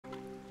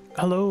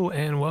Hello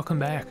and welcome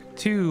back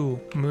to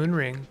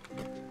Moonring.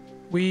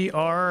 We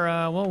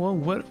are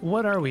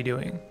what are we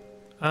doing?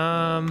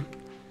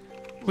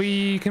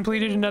 We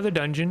completed another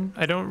dungeon.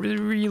 I don't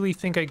really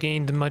think I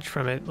gained much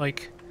from it.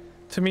 Like,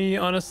 to me,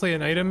 honestly,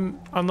 an item,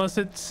 unless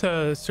it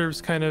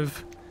serves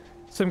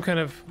some kind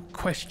of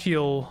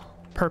questial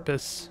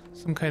purpose,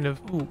 some kind of,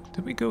 ooh,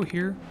 did we go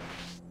here?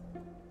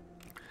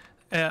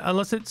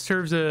 Unless it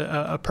serves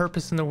a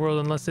purpose in the world,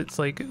 unless it's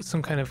like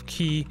some kind of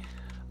key,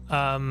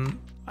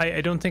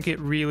 I don't think it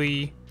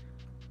really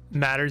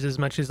matters as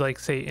much as, like,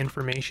 say,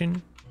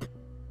 information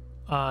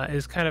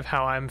is kind of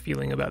how I'm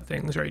feeling about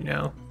things right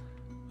now.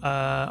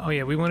 Oh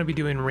yeah, we want to be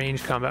doing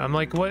range combat. I'm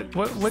like,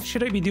 what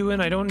should I be doing?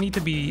 I don't need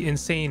to be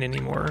insane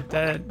anymore.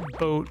 That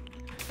boat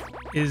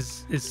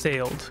is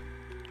sailed.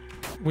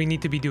 We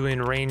need to be doing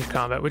range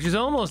combat, which is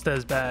almost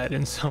as bad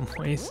in some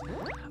ways.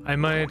 I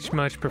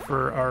much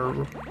prefer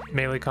our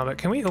melee combat.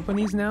 Can we open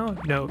these now?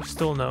 No,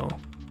 still no.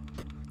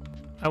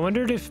 I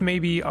wondered if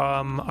maybe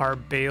our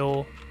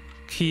Bale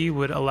key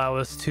would allow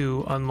us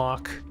to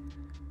unlock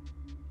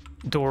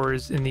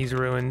doors in these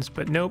ruins,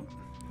 but nope,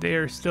 they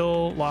are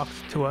still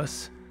locked to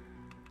us,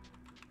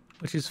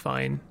 which is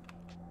fine.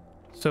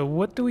 So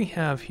what do we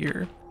have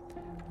here?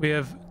 We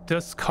have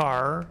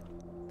Duskar,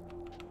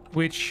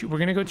 which we're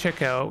gonna go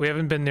check out. We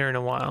haven't been there in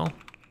a while.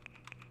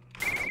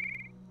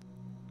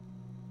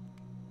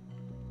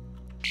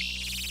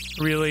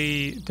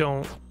 Really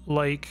don't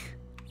like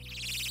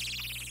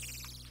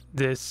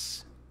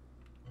this.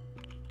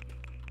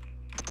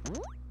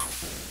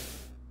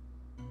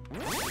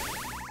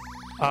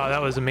 Oh, that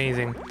was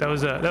amazing. That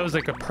was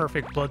like a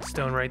perfect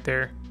bloodstone right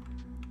there.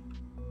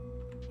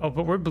 Oh,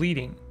 but we're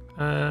bleeding.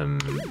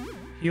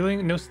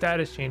 Healing, no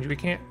status change. We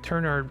can't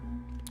turn our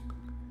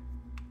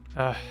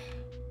I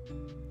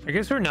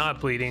guess we're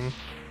not bleeding.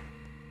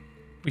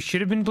 We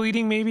should have been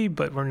bleeding maybe,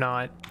 but we're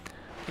not.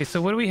 Okay,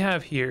 so what do we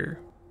have here?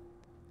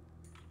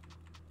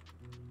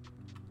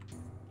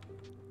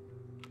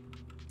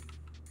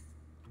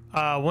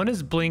 One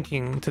is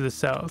blinking to the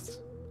south.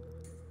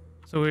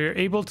 So we're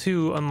able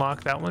to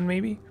unlock that one,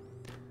 maybe?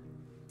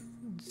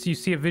 So you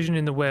see a vision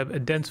in the web, a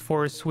dense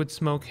forest, wood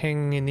smoke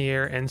hanging in the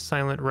air, and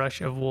silent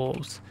rush of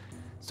wolves.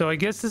 So I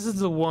guess this is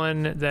the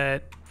one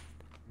that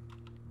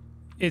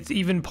it's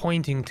even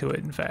pointing to it,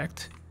 in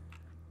fact.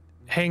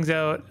 Hangs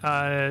out,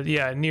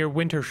 yeah, near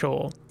Winter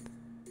Shoal.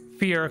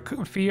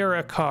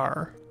 Fiera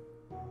Car.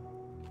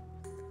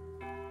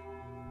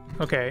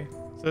 Okay,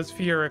 so that's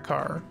Fiera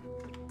Car.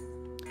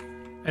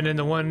 And then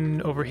the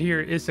one over here,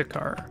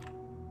 Issachar,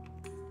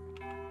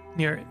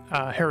 near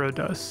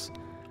Herodus.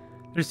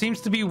 There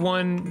seems to be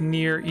one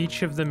near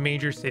each of the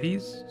major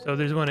cities. So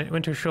there's one at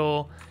Winter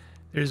Shoal.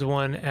 There's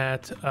one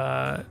at,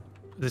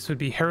 this would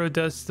be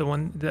Herodus, the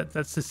one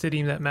that's the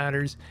city that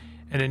matters.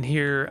 And then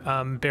here,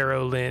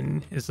 Barrow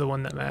Lynn is the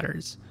one that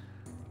matters.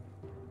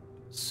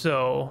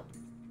 So,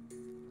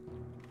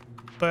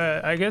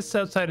 but I guess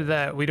outside of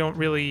that, we don't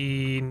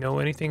really know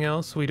anything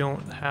else. We don't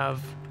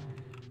have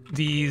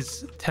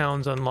these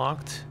towns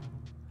unlocked.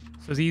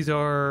 So these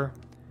are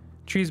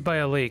trees by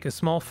a lake, a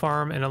small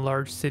farm, and a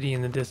large city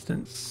in the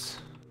distance.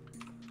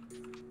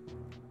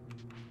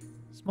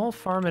 Small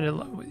farm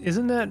and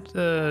isn't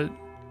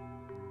that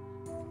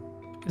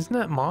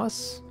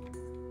Moss?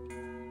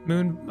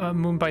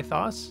 Moon by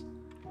Thos?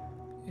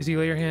 As you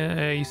lay your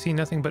hand, you see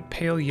nothing but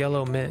pale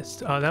yellow mist.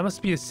 That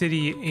must be a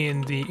city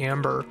in the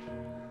Amber.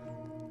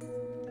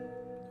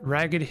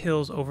 Ragged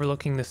hills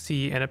overlooking the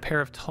sea, and a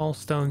pair of tall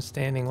stones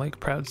standing like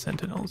proud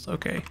sentinels.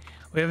 Okay,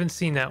 we haven't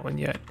seen that one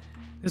yet.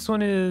 This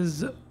one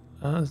is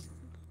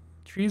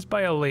trees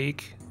by a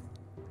lake,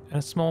 and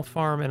a small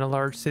farm, and a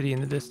large city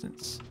in the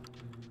distance.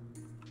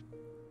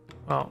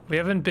 Well, we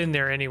haven't been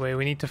there anyway.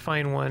 We need to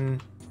find one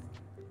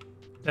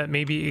that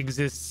maybe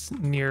exists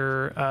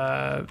near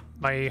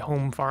my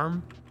home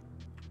farm.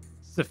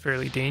 This is a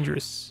fairly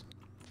dangerous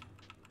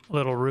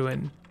little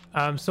ruin.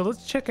 So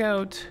let's check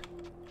out.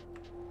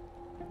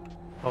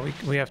 Well,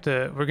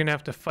 we're gonna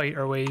have to fight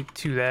our way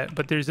to that,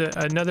 but there's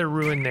another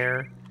ruin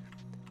there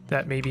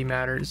that maybe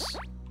matters.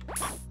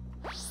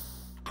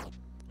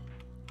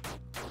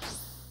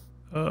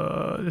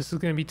 This is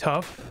gonna be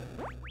tough.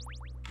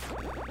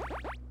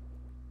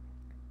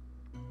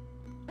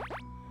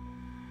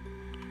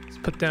 Let's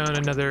put down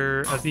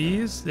another of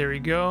these. There we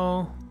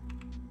go.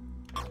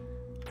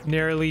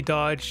 Narrowly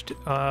dodged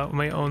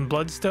my own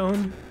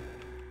bloodstone.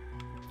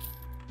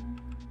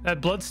 That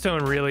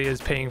bloodstone really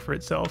is paying for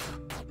itself.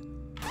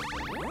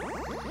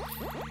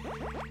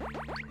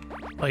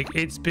 Like,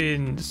 it's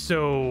been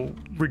so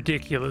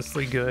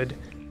ridiculously good.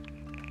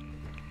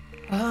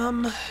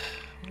 We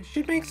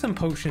should make some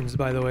potions,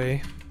 by the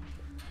way.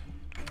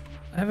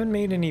 I haven't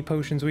made any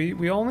potions.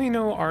 We only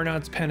know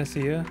Arnott's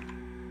Panacea.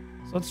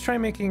 So let's try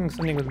making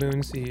something with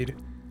Moonseed.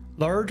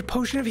 Large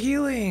potion of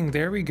healing!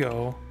 There we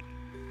go.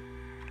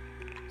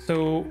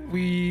 So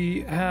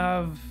we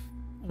have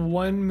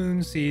one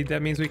Moonseed.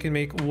 That means we can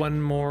make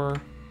one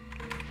more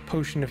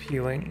potion of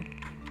healing.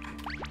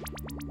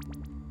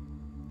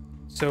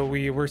 So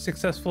we were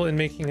successful in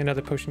making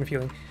another potion of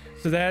healing.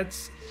 So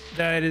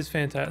that is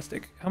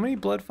fantastic. How many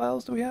blood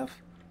vials do we have?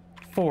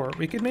 4.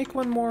 We could make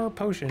one more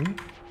potion.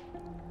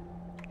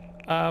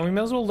 We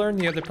may as well learn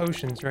the other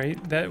potions, right?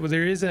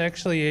 There is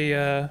actually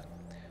a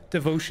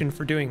devotion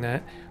for doing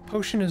that.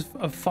 Potion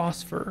of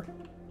phosphor.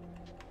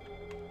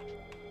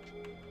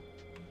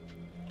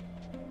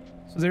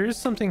 So there is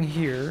something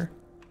here.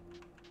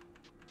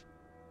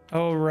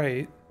 Oh,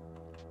 right.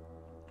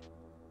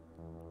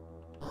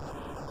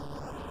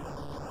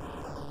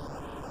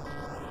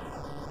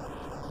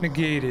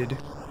 Negated.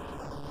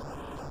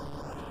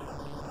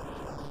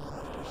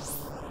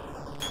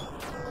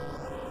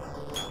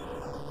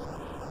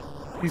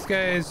 These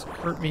guys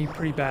hurt me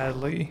pretty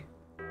badly.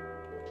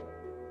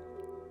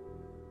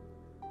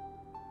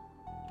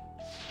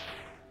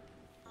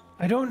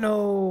 I don't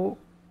know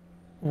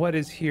what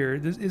is here.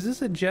 Is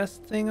this a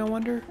jest thing, I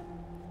wonder?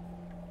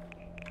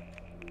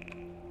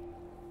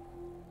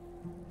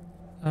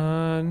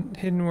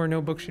 Hidden where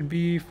no book should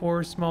be.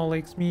 4 small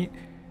lakes meet.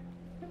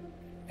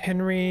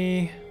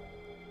 Henry,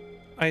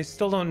 I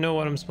still don't know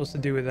what I'm supposed to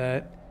do with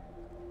that.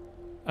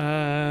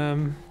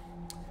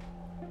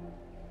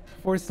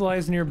 Forest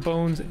lies near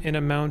bones in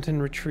a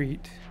mountain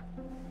retreat.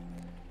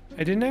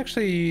 I didn't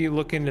actually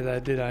look into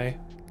that, did I?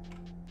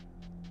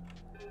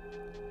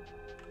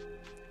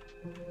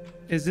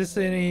 Is this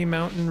any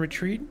mountain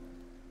retreat?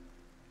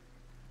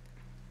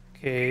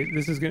 Okay,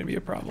 this is gonna be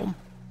a problem.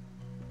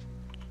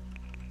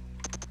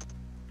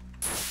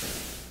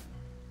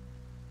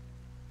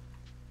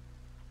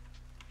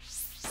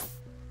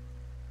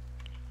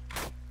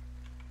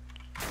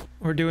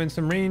 We're doing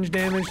some range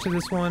damage to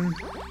this one.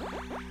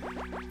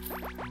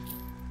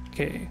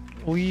 Okay,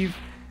 leave.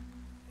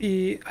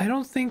 I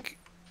don't think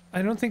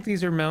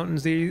these are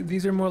mountains.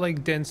 These are more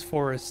like dense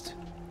forest.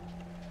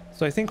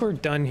 So I think we're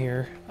done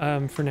here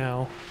for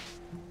now.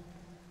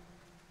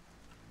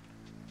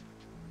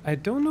 I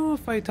don't know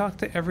if I talked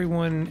to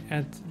everyone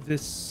at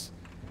this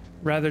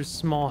rather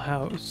small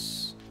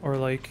house or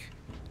like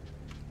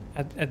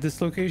at this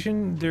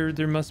location.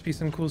 There must be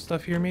some cool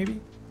stuff here,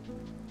 maybe.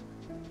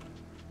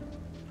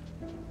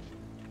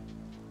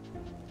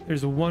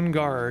 There's one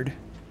guard.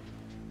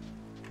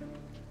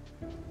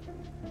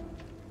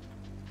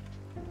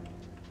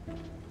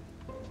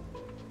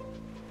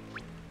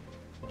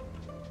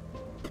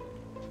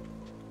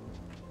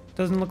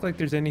 Doesn't look like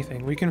there's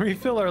anything. We can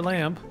refill our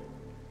lamp.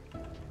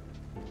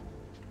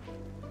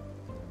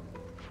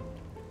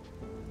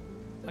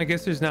 I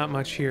guess there's not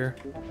much here.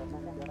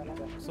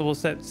 So we'll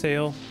set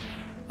sail.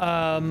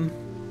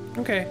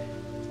 Okay.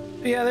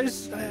 Yeah,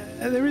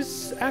 there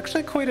was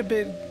actually quite a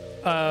bit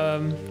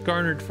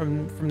garnered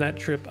from that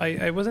trip.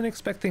 I wasn't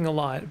expecting a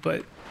lot,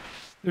 but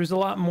there's a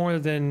lot more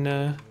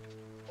than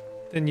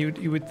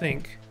you would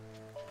think.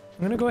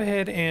 I'm gonna go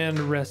ahead and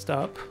rest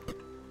up.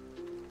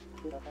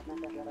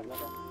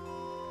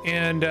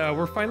 And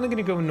we're finally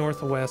gonna go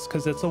northwest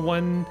because it's the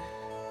one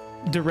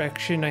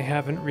direction I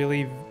haven't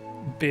really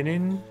been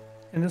in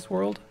this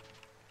world.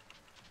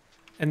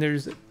 And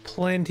there's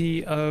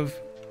plenty of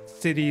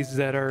cities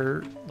that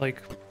are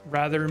like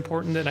rather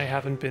important that I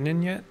haven't been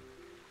in yet.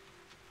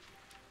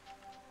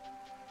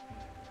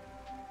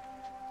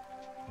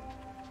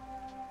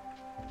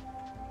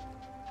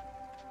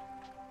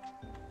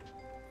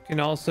 Can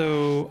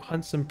also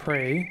hunt some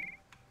prey.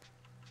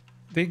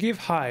 They give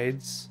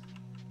hides.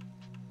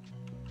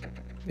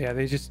 Yeah,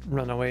 they just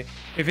run away.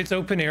 If it's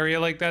open area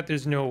like that,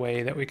 there's no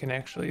way that we can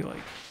actually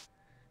like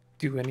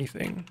do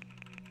anything.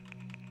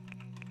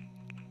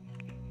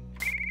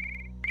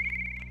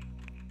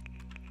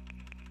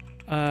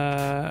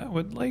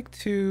 Would like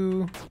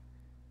to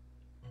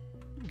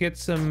get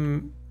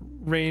some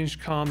ranged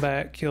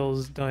combat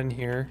kills done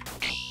here.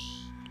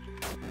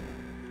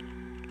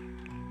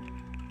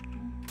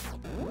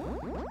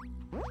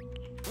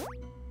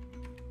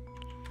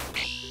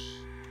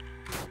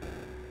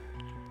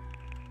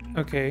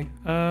 Okay,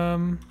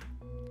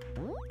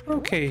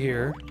 okay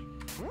here.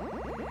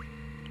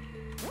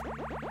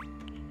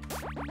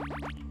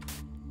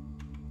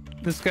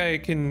 This guy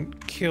can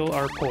kill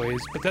our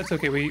poise, but that's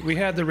okay. We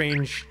had the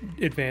range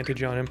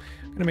advantage on him.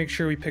 I'm gonna make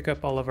sure we pick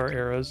up all of our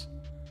arrows.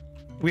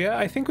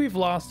 I think we've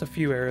lost a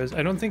few arrows.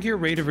 I don't think your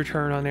rate of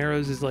return on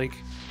arrows is like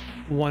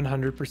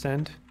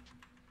 100%,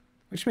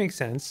 which makes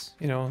sense.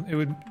 You know, it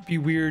would be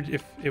weird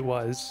if it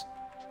was.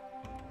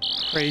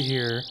 Right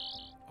here.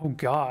 Oh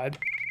God.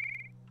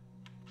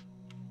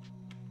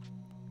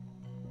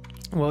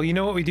 Well, you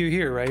know what we do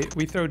here, right?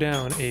 We throw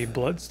down a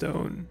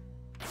bloodstone.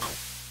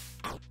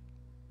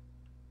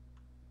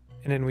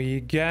 And then we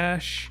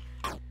gash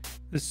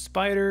the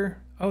spider.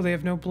 Oh, they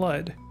have no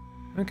blood.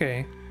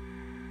 Okay.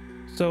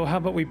 So how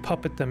about we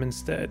puppet them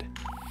instead?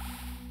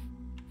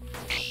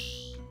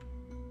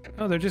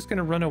 Oh, they're just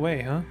gonna run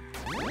away, huh?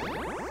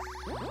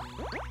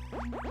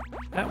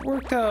 That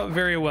worked out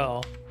very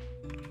well.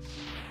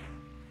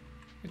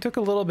 We took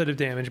a little bit of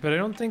damage, but I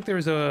don't think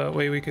there's a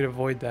way we could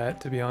avoid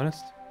that, to be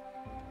honest.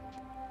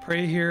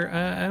 Prey here,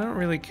 I don't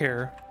really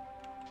care.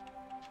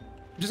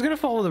 I'm just gonna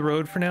follow the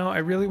road for now. I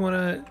really want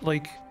to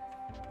like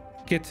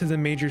get to the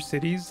major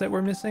cities that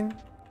we're missing.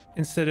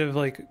 instead of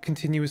like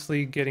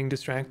continuously getting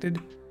distracted.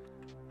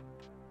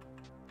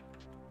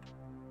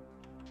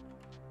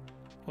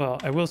 Well,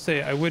 I will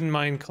say I wouldn't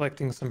mind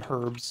collecting some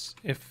herbs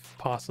if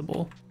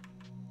possible.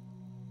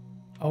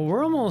 Oh,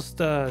 we're almost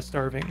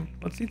starving.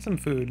 Let's eat some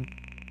food.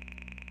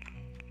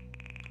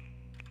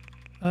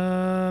 We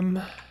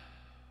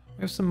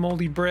have some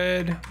moldy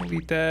bread. We'll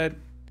eat that.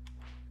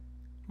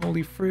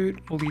 Moldy fruit.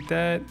 We'll eat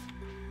that.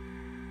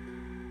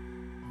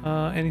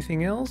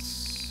 Anything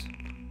else?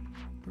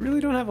 We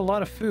really don't have a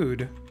lot of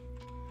food.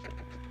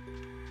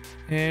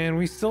 And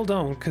we still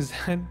don't, because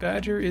that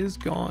badger is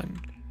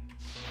gone.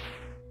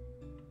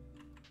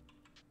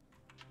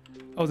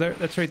 Oh,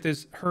 that's right.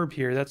 There's herb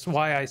here. That's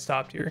why I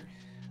stopped here.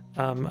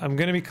 I'm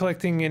going to be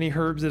collecting any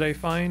herbs that I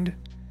find,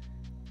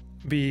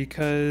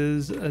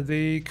 because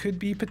they could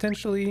be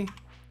potentially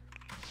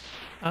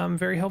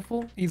very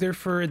helpful, either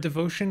for a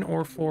devotion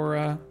or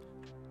for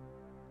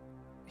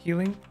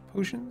healing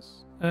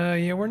potions.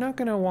 Yeah, we're not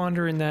going to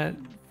wander in that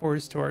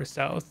forest to our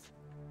south.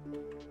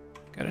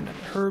 Got another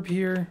herb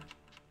here.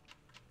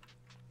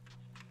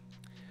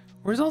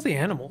 Where's all the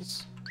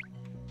animals?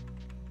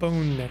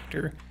 Bone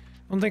nectar.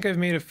 I don't think I've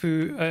made a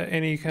food,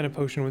 any kind of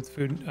potion with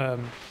food.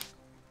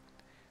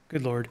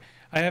 Good lord.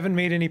 I haven't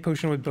made any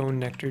potion with bone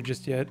nectar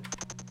just yet.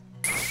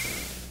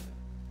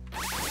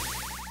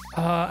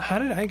 How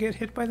did I get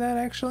hit by that,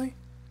 actually?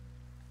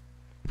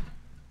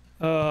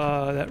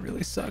 That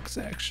really sucks,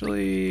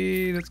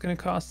 actually. That's gonna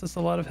cost us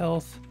a lot of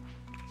health.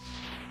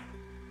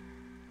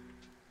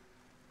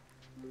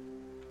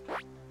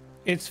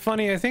 It's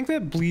funny, I think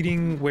that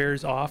bleeding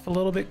wears off a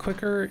little bit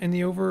quicker in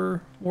the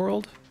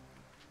overworld.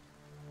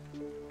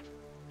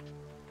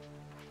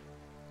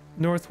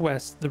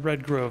 Northwest, the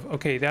Red Grove.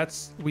 Okay,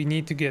 we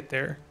need to get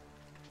there.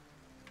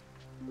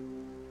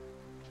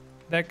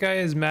 That guy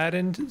is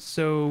maddened,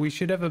 so we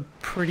should have a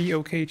pretty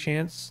okay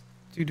chance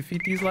to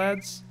defeat these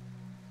lads.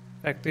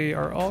 In fact, they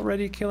are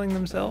already killing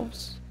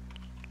themselves.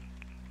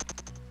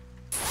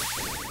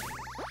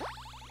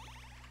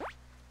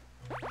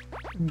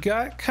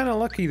 Got kind of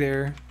lucky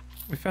there.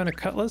 We found a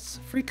cutlass.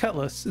 Free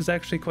cutlass is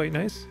actually quite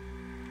nice.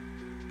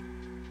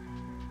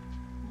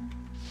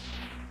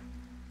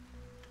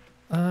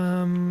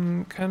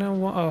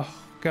 Oh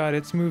god,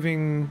 it's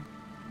moving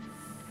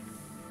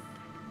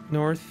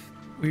north.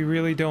 We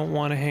really don't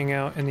want to hang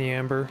out in the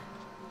amber.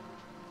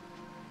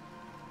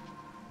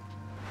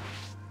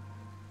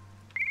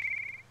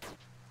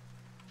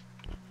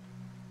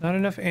 Not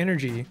enough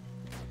energy.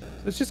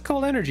 It's just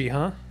called energy,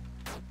 huh?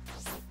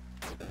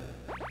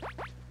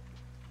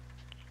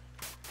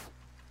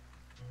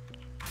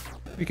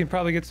 We can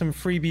probably get some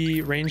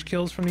freebie range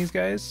kills from these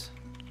guys.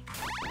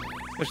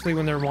 Especially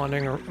when they're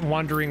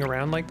wandering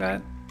around like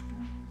that.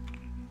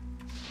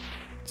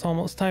 It's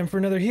almost time for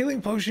another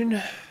healing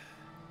potion.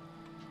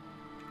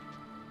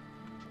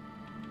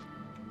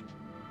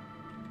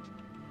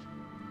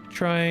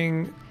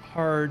 Trying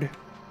hard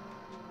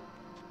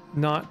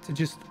not to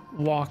just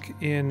walk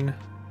in.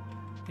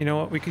 You know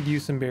what? We could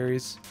use some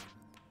berries.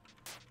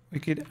 We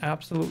could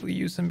absolutely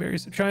use some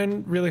berries. I'm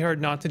trying really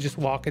hard not to just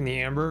walk in the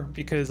amber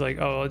because, like,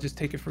 oh, I'll just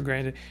take it for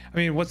granted. I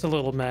mean, what's a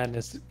little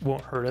madness? It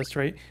won't hurt us,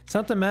 right? It's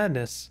not the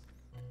madness.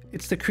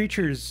 It's the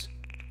creatures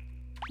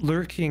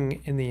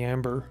lurking in the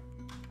amber.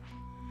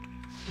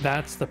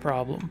 That's the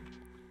problem.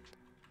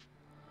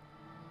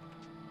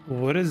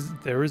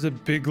 There is a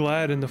big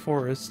lad in the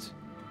forest.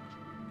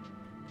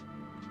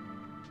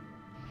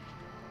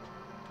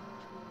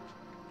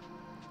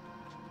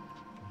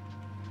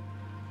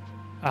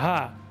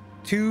 Aha!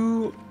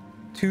 Two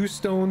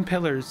stone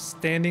pillars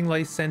standing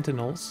like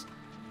sentinels.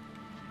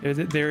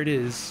 There it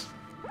is.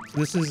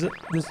 This is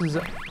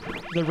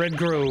the Red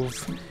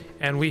Grove,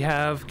 and we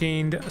have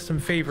gained some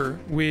favor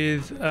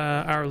with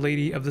Our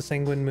Lady of the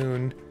Sanguine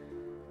Moon.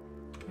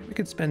 We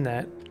could spend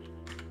that.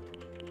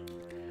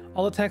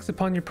 All attacks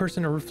upon your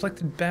person are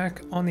reflected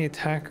back on the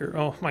attacker.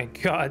 Oh my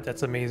god,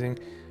 that's amazing.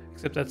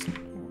 Except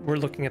we're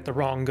looking at the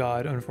wrong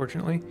god,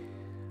 unfortunately.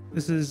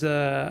 This is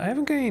I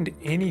haven't gained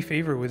any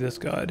favor with this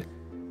god.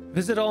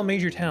 Visit all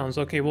major towns.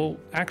 Okay, well,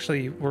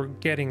 actually, we're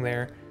getting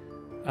there.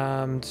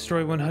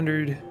 Destroy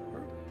 100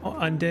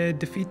 undead.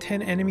 Defeat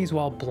 10 enemies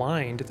while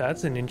blind.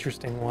 That's an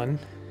interesting one.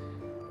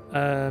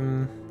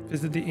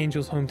 Visit the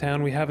angel's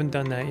hometown. We haven't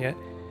done that yet.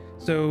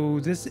 So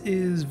this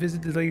is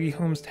visit the lady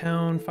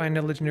hometown. Find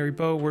a legendary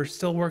bow. We're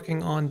still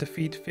working on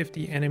defeat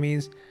 50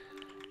 enemies.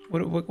 What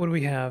do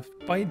we have?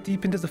 Bite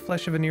deep into the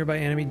flesh of a nearby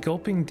enemy,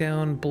 gulping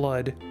down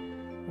blood,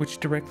 which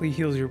directly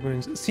heals your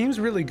wounds. It seems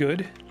really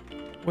good.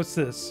 What's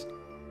this?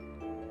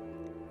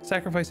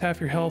 Sacrifice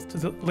half your health to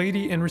the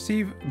lady and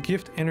receive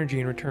gift energy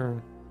in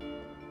return.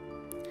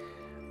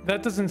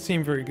 That doesn't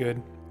seem very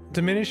good.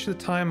 Diminish the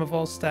time of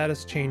all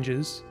status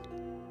changes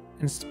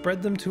and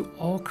spread them to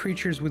all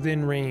creatures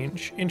within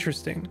range.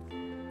 Interesting.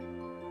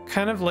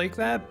 Kind of like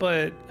that,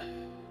 but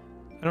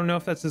I don't know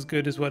if that's as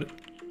good as what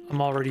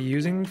I'm already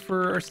using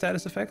for our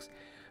status effects.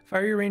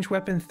 Fire your ranged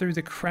weapon through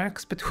the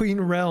cracks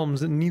between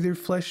realms, and neither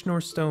flesh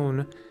nor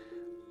stone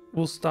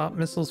will stop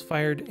missiles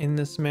fired in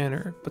this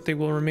manner, but they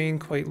will remain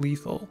quite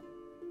lethal.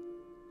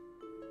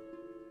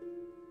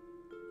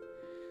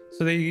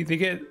 So they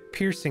get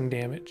piercing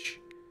damage,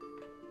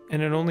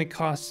 and it only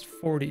costs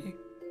 40.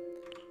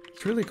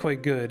 It's really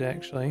quite good,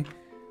 actually.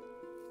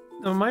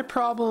 Now, my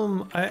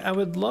problem, I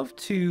would love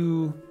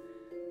to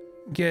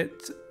get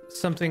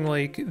something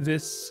like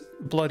this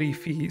Bloody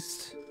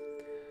Feast.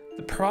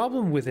 The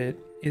problem with it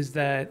is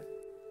that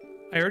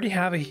I already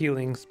have a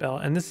healing spell,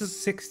 and this is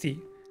 60.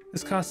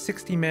 This costs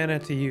 60 mana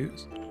to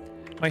use.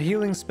 My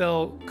healing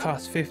spell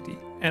costs 50,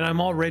 and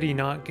I'm already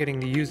not getting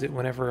to use it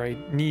whenever I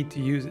need to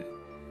use it.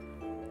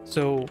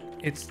 So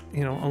it's,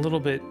 you know, a little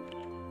bit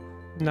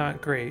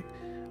not great.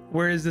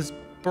 Whereas this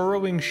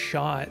burrowing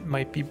shot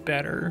might be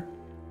better,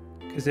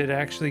 because it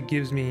actually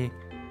gives me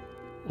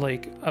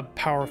like a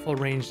powerful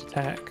ranged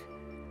attack.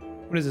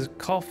 What is this?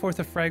 Call forth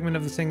a fragment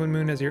of the sanguine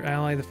moon as your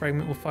ally. The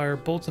fragment will fire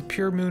bolts of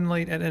pure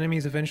moonlight at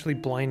enemies, eventually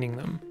blinding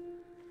them.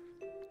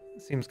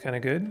 Seems kind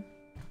of good.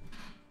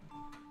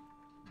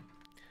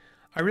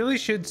 I really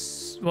should,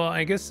 well,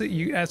 I guess that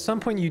you, at some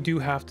point you do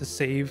have to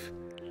save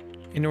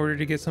in order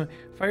to get some.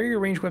 Fire your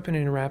ranged weapon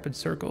in a rapid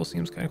circle.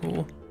 Seems kind of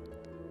cool.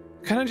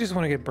 Kind of just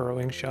want to get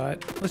burrowing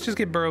shot. Let's just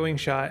get burrowing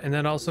shot, and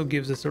that also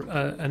gives us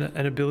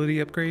an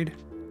ability upgrade.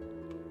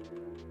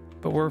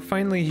 But we're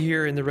finally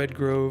here in the Red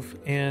Grove,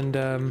 and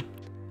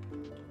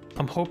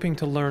I'm hoping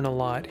to learn a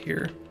lot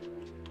here.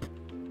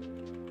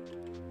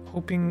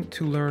 Hoping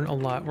to learn a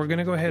lot. We're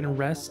gonna go ahead and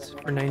rest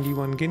for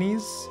 91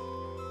 guineas.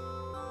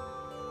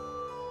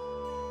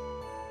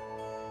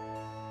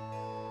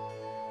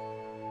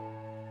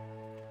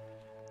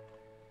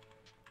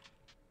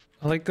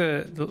 I like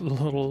the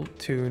little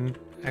tune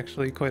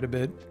actually quite a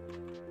bit.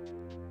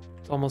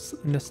 It's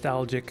almost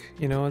nostalgic,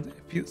 you know.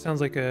 It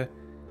sounds like a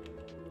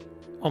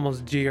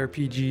almost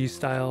JRPG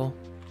style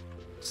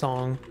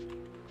song.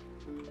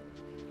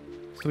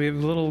 So we have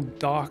little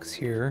docks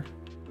here.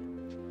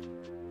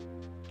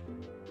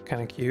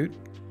 Kind of cute.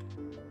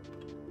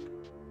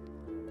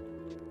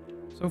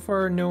 So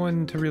far, no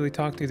one to really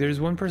talk to.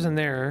 There's one person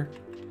there,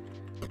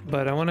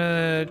 but I want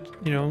to,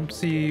 you know,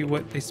 see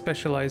what they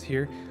specialize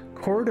here.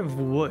 Cord of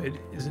wood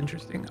is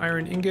interesting.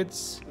 Iron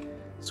ingots,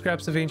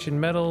 scraps of ancient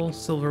metal,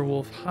 silver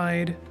wolf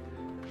hide.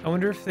 I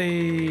wonder if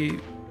they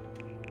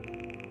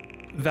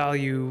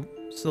value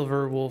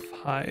silver wolf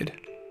hide.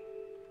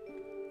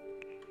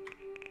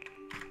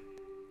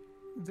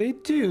 They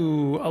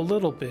do a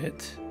little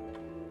bit.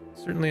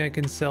 Certainly I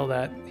can sell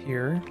that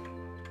here.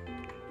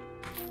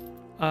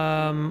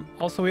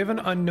 Also we have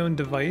an unknown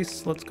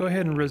device. Let's go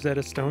ahead and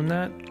Rosetta Stone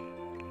that.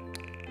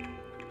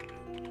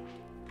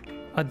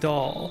 A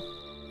doll.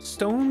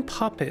 Stone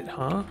puppet,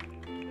 huh?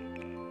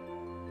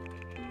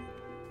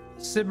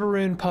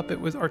 Siberoon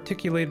puppet with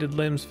articulated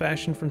limbs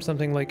fashioned from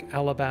something like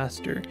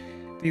alabaster.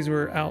 These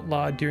were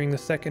outlawed during the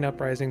Second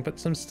Uprising, but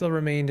some still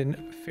remained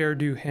in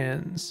Fairdew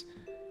hands.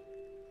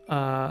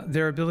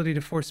 Their ability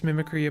to force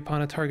mimicry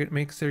upon a target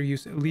makes their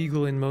use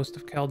illegal in most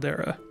of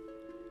Caldera.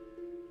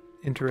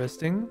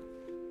 Interesting.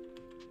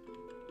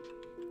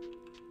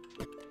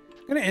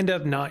 I'm gonna end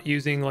up not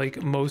using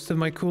like most of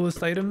my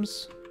coolest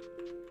items.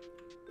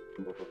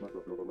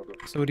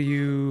 So what do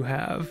you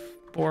have?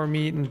 Boar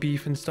meat and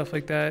beef and stuff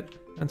like that?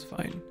 That's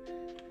fine.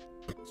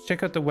 Let's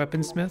check out the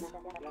weaponsmith.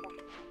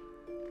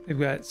 They've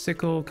got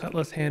sickle,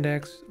 cutlass, hand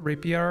axe,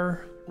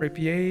 rapier,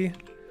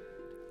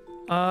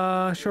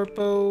 short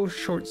bow,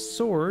 short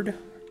sword,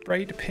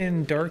 bright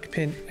pin, dark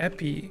pin,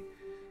 epi.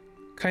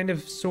 Kind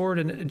of sword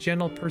a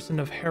gentle person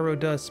of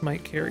Herodus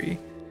might carry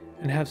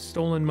and have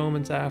stolen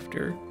moments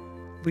after,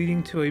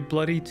 leading to a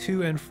bloody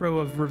to and fro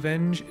of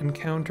revenge and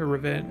counter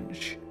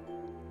revenge.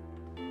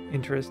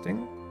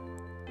 Interesting.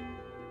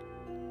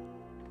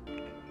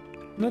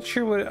 I'm not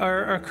sure what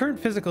our current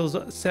physical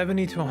is.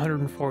 70 to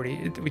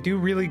 140. We do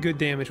really good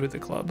damage with the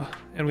club,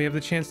 and we have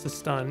the chance to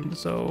stun,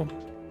 so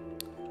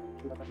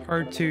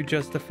hard to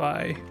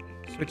justify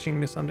switching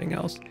to something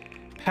else.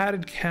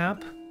 Padded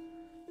cap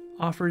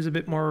offers a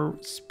bit more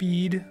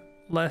speed,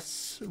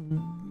 less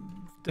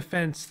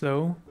defense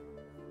though.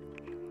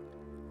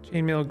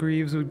 Chainmail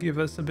greaves would give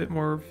us a bit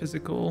more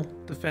physical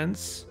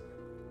defense.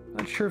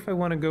 Not sure if I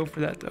want to go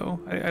for that though.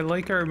 I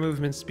like our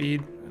movement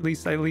speed. At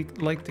least I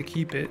like to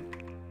keep it.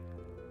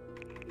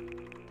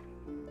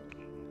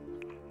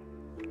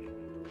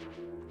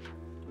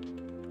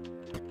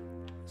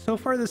 So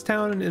far this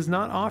town is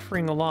not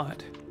offering a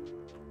lot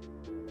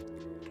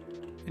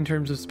in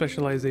terms of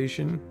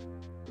specialization.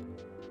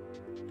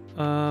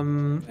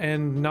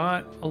 And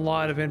not a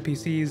lot of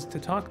NPCs to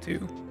talk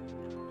to.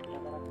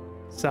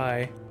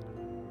 Sigh.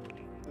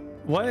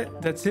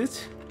 What? That's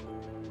it?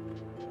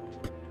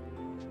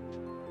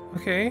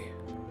 Okay.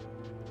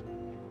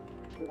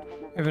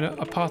 I have an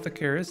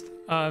apothecarist.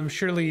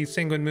 Surely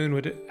Sanguine Moon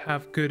would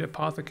have good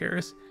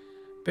apothecarist.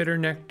 Bitter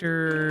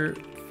nectar,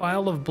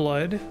 phial of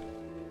blood.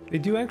 They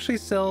do actually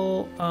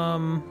sell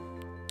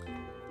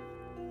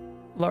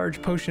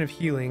large potion of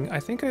healing. I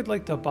think I'd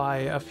like to buy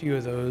a few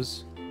of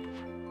those. I'm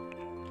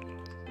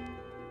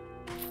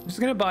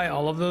just gonna buy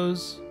all of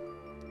those.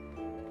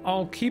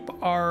 I'll keep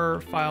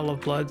our phial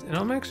of bloods, and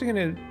I'm actually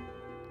gonna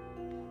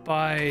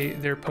buy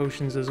their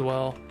potions as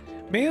well.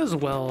 May as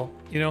well,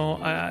 you know.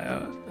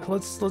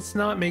 Let's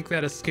not make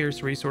that a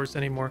scarce resource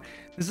anymore.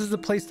 This is the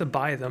place to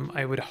buy them.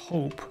 I would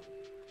hope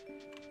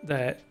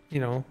that, you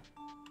know,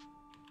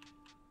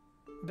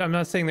 I'm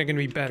not saying they're going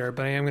to be better,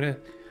 but I am going to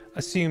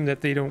assume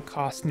that they don't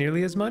cost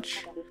nearly as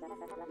much.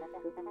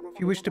 If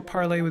you wish to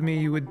parley with me,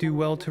 you would do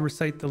well to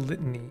recite the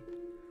litany.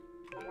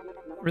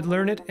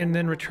 Learn it and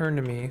then return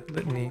to me.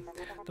 Litany.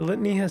 The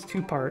litany has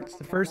two parts.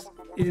 The first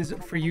is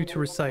for you to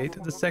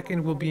recite. The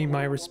second will be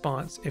my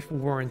response, if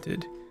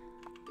warranted.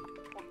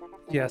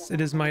 Yes,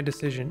 it is my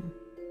decision.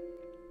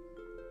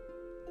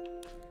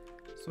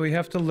 So we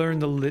have to learn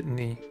the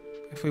litany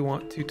if we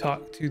want to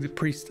talk to the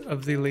priest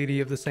of the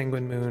Lady of the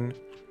Sanguine Moon.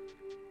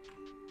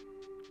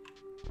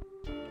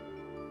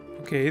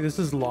 Okay, this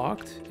is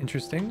locked.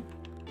 Interesting.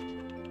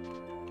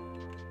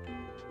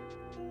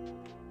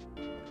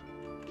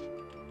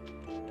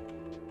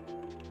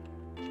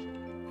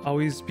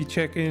 Always be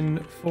checking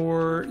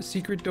for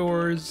secret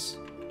doors.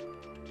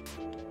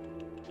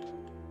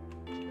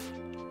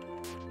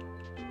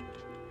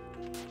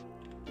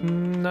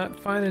 Not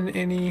finding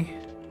any.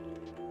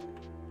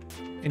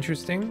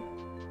 Interesting.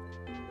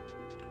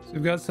 So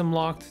we've got some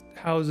locked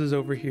houses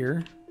over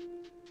here.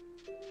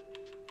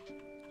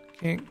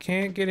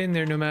 Can't get in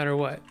there no matter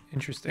what.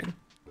 Interesting.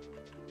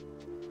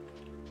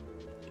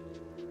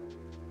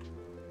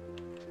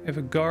 We have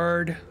a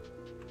guard.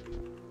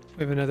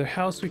 We have another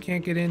house we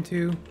can't get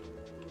into.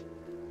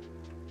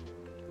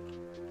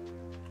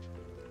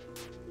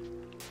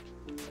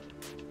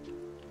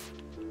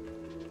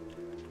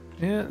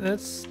 Yeah,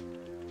 that's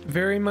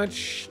very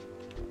much...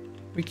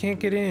 We can't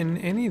get in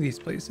any of these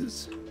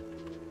places.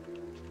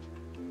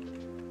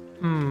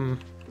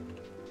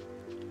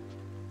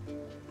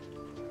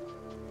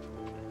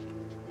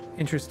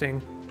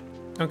 Interesting.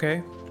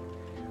 Okay.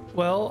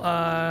 Well,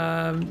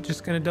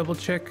 just gonna double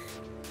check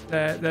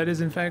that that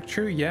is in fact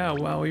true. Yeah,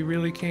 wow, we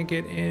really can't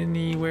get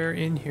anywhere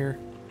in here.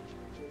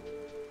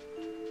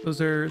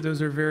 Those are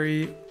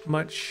very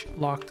much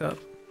locked up.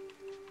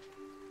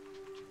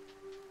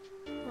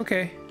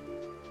 Okay.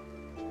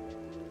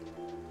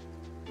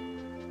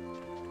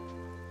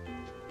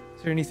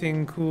 Is there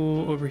anything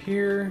cool over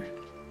here?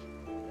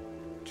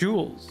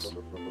 Jewels.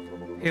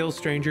 Hail,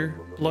 stranger.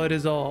 Blood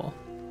is all.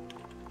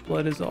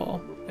 Blood is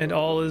all. And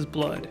all is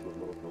blood.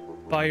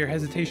 By your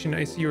hesitation,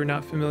 I see you are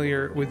not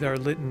familiar with our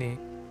litany.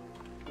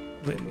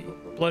 Litany.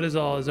 Blood is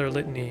all is our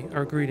litany,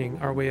 our greeting,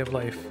 our way of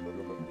life.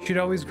 You should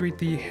always greet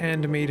the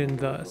handmaiden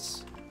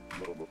thus.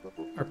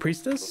 Our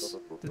priestess?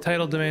 The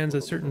title demands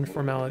a certain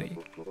formality.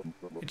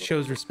 It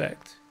shows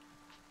respect.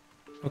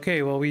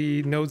 Okay, well,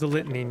 we know the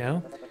litany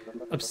now.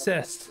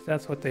 Obsessed,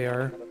 that's what they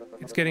are.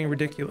 It's getting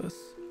ridiculous.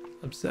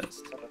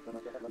 Obsessed.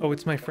 Oh,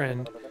 it's my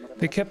friend.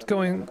 They kept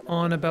going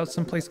on about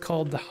some place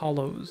called the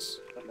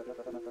Hollows.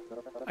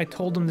 I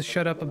told them to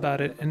shut up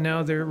about it, and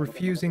now they're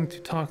refusing to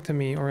talk to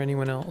me or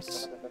anyone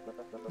else.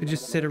 They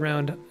just sit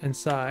around and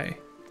sigh.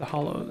 The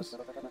Hollows.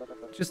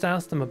 Just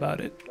ask them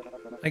about it.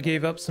 I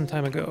gave up some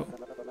time ago.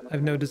 I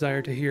have no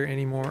desire to hear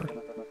any more.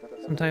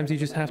 Sometimes you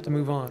just have to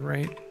move on,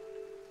 right?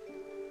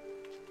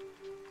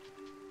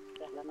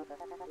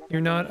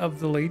 You're not of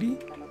the lady?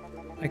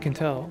 I can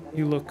tell.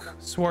 You look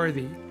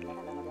swarthy.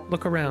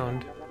 Look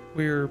around.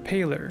 We're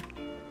paler.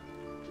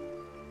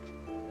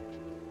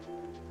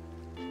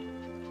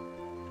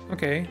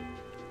 Okay.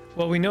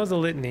 Well, we know the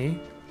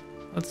litany.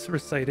 Let's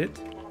recite it.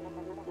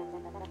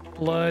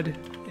 Blood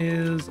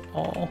is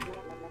all.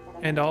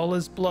 And all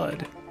is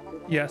blood.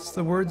 Yes,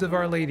 the words of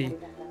Our Lady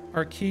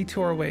are key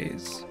to our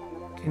ways.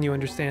 Can you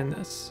understand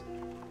this?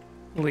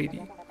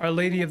 Lady. Our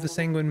Lady of the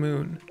Sanguine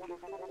Moon.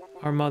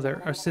 Our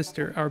mother, our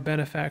sister, our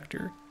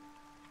benefactor.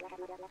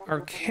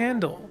 Our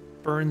candle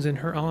burns in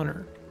her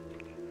honor.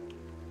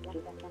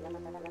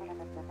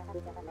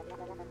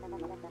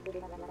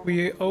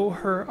 We owe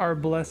her our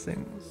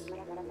blessings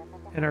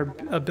and our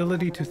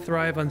ability to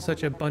thrive on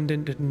such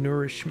abundant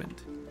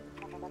nourishment.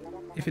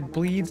 If it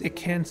bleeds, it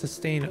can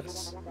sustain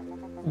us.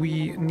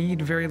 We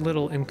need very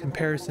little in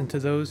comparison to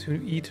those who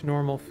eat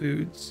normal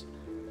foods.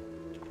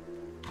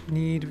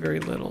 Need very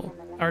little.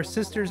 Our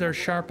sisters are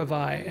sharp of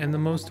eye and the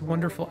most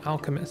wonderful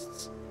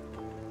alchemists.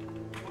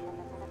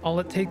 All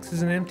it takes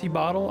is an empty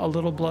bottle, a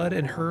little blood,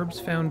 and herbs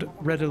found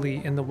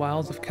readily in the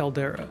wilds of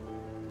Caldera.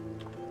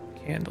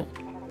 Candle.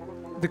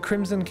 The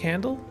crimson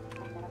candle?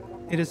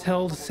 It is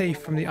held safe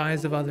from the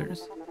eyes of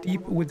others,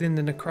 deep within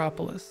the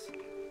necropolis.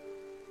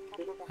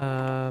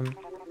 The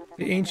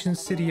ancient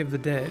city of the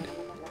dead.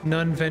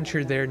 None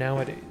venture there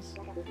nowadays.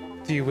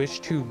 Do you wish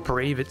to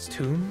brave its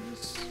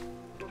tombs?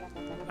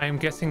 I am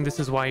guessing this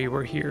is why you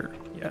were here.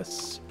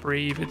 Yes,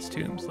 brave its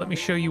tombs. Let me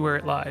show you where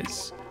it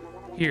lies.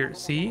 Here,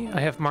 see?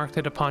 I have marked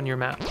it upon your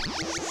map.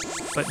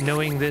 But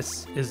knowing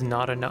this is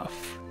not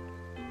enough.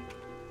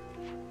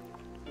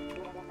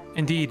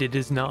 Indeed, it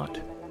is not.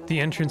 The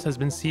entrance has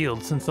been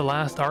sealed since the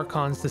last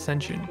Archon's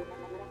dissension.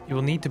 You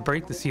will need to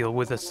break the seal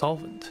with a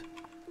solvent.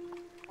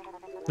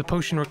 The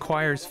potion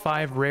requires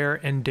 5 rare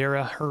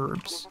Endera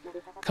herbs.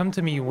 Come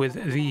to me with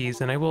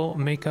these and I will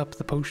make up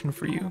the potion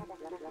for you,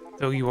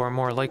 though you are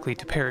more likely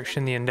to perish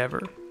in the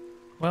endeavor.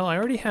 Well, I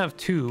already have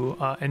two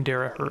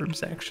Endera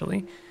herbs,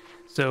 actually.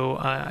 So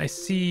I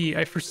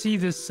foresee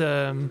this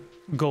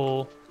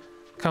goal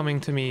coming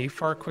to me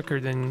far quicker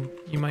than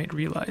you might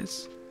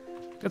realize.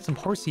 Got some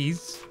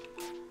horsies.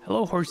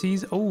 Hello,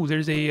 horsies. Oh,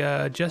 there's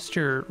a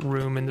gesture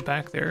room in the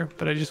back there,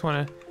 but I just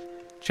want to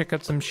check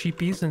out some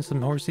sheepies and some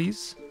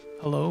horsies.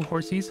 Hello,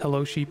 horsies.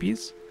 Hello,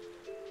 sheepies.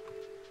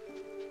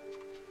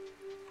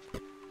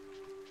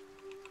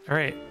 All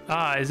right.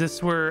 Is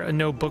this where a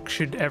no book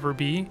should ever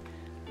be?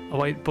 A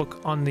white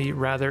book on the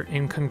rather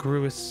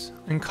incongruous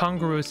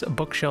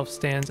bookshelf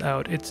stands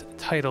out. Its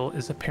title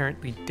is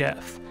apparently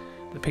Death.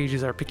 The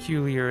pages are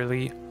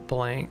peculiarly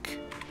blank.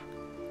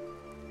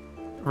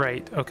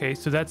 Right, okay,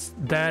 so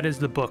that is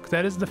the book.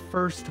 That is the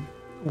first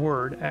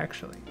word,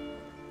 actually.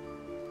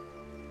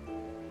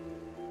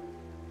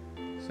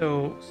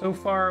 So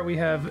far we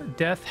have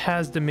Death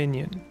has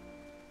dominion.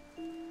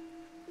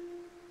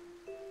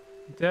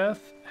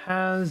 Death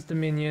has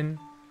dominion.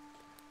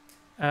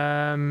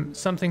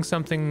 Something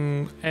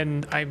something,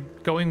 and I'm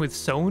going with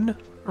sewn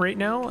right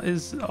now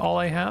is all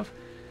I have.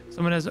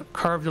 Someone has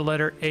carved the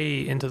letter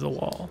A into the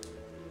wall.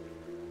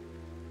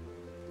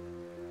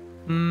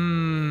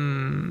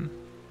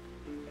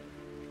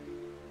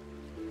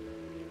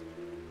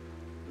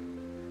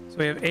 So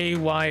we have A,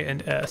 Y,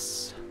 and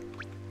S.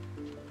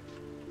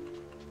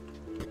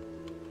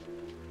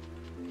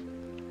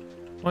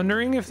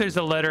 Wondering if there's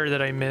a letter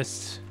that I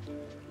missed.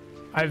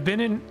 I've been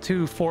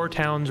into 4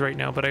 towns right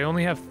now, but I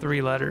only have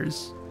 3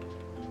 letters.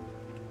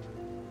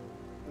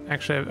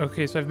 Actually,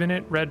 okay, so I've been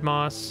at Red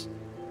Moss,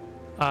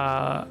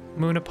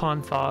 Moon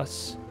upon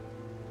Thos.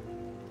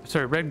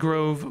 Sorry, Red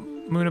Grove,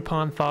 Moon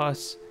upon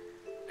Thos,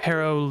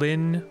 Harrow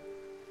Lynn,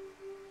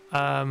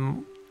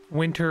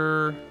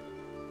 Winter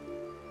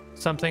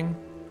something,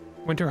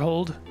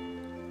 Winterhold.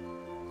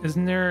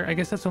 Isn't there? I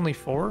guess that's only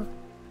 4.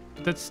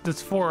 But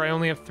that's 4. I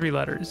only have 3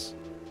 letters.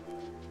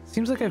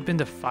 Seems like I've been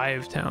to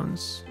 5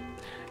 towns.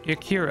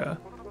 Yakira,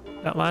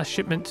 that last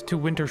shipment to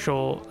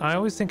Wintershoal. I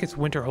always think it's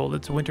Winterhold.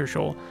 It's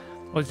Wintershoal.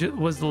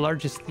 Was the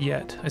largest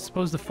yet. I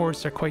suppose the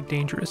forests are quite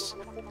dangerous.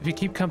 If you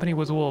keep company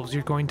with wolves,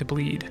 you're going to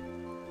bleed.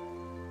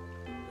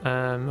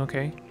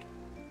 Okay.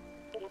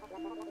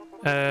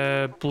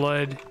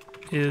 Blood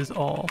is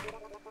all.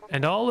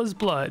 And all is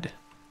blood.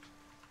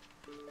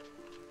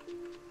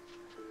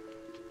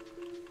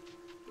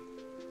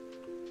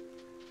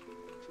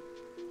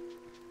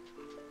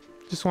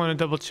 Just want to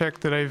double check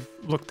that I've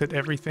looked at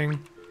everything.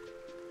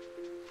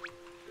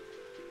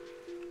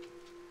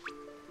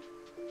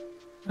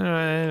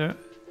 I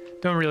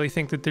don't really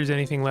think that there's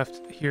anything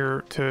left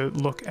here to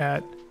look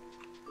at.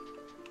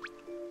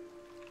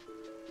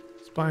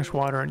 Splash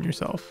water on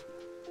yourself.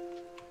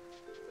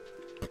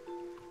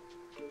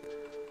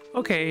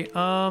 Okay,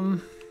 so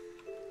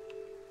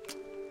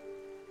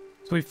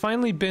we've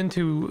finally been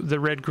to the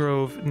Red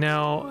Grove.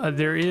 Now,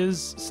 there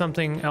is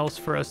something else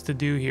for us to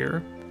do here,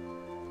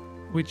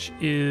 which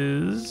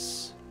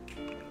is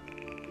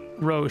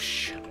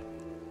Roche.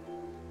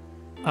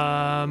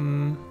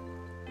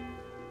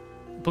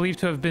 Believed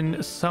to have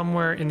been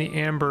somewhere in the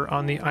amber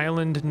on the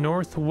island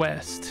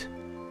northwest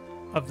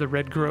of the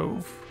Red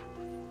Grove.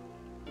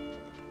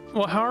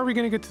 Well, how are we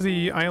going to get to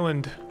the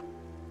island?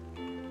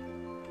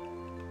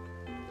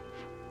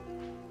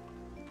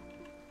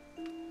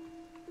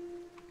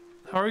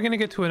 How are we going to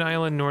get to an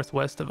island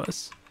northwest of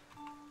us?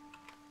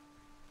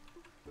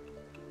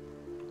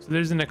 So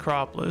there's the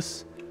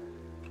necropolis.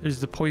 There's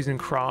the Poison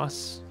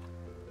Cross.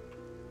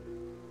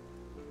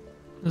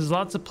 There's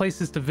lots of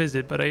places to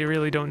visit, but I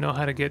really don't know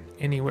how to get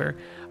anywhere.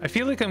 I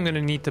feel like I'm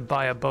gonna need to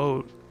buy a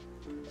boat.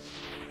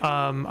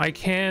 I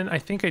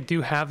think I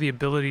do have the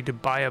ability to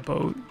buy a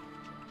boat.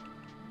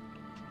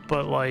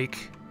 But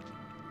like,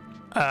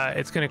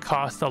 it's gonna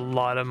cost a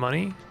lot of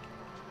money.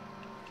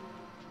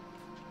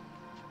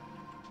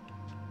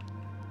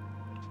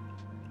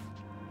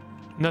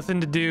 Nothing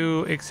to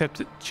do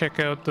except check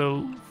out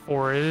the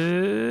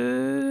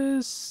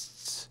forests.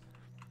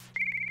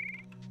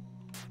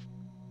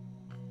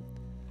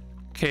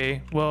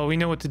 Okay, well, we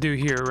know what to do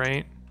here,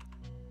 right?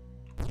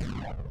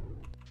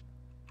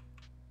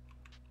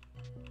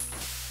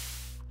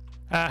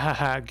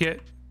 Ahaha,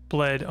 get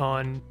bled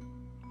on,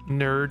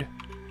 nerd.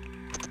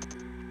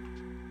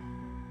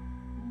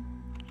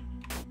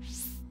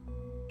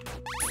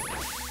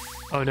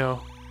 Oh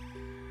no.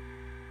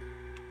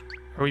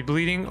 Are we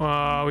bleeding?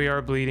 Oh, we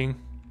are bleeding.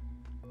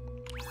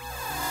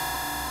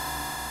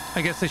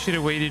 I guess I should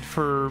have waited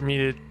for me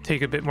to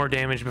take a bit more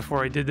damage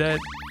before I did that.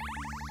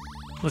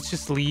 Let's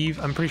just leave.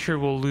 I'm pretty sure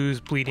we'll lose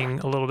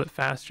bleeding a little bit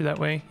faster that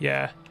way.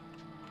 Yeah.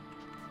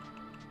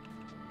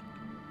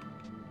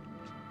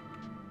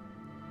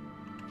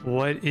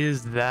 What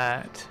is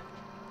that?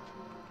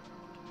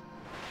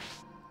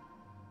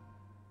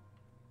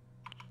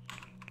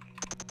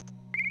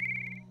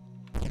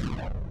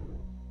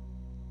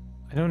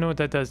 I don't know what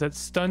that does. That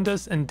stunned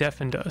us and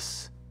deafened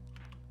us.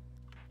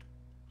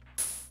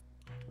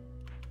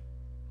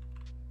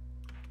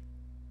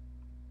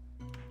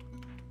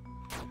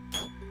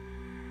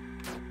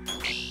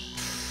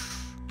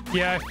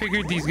 Yeah, I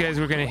figured these guys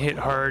were gonna hit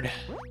hard.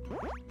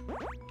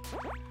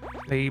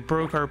 They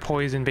broke our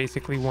poison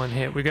basically one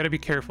hit. We gotta be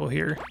careful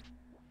here.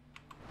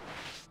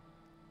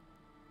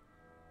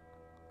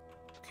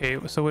 Okay,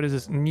 so what is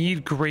this?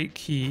 Need great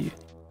key.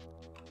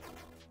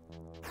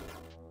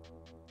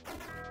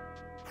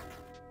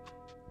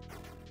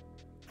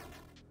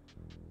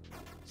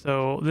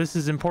 So this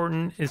is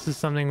important. This is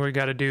something we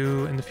got to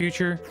do in the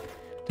future.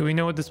 Do we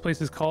know what this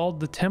place is called?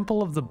 The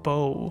Temple of the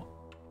Bow.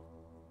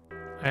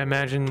 I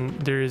imagine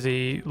there is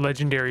a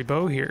legendary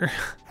bow here.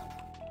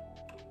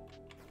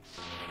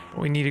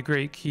 We need a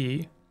great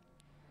key.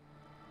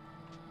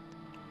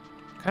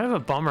 Kind of a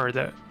bummer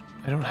that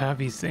I don't have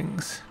these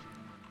things.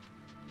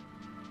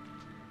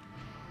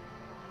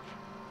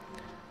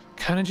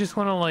 Kind of just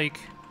want to like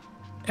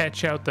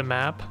etch out the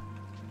map.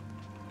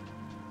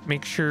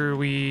 Make sure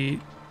we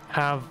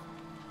have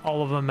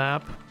all of a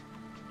map.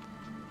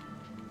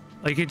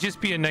 Like, it'd just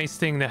be a nice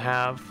thing to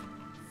have,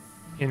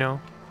 you know?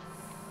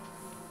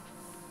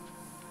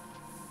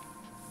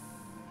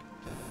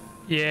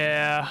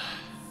 Yeah.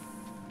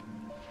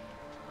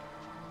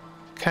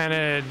 Kind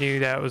of knew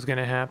that was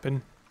gonna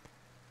happen.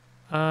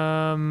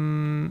 All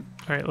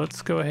right,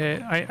 let's go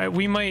ahead.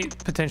 We might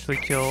potentially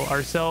kill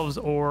ourselves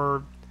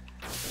or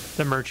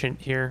the merchant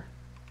here.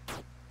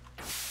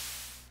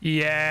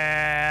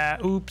 Yeah,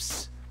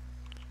 oops.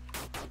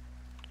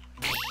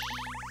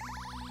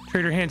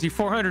 Trader hands you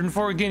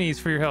 404 guineas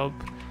for your help.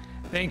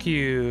 Thank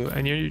you.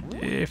 And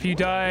if you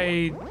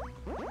die,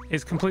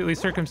 it's completely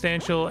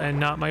circumstantial and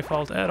not my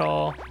fault at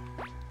all.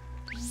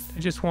 I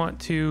just want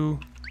to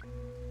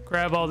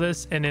grab all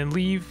this and then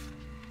leave.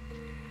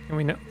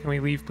 Can we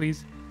leave,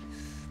 please?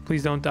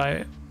 Please don't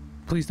die.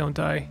 Please don't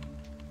die.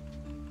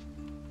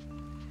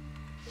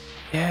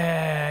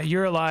 Yeah,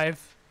 you're alive.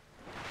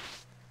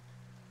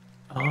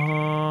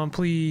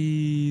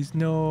 Please,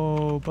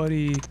 no,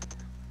 buddy.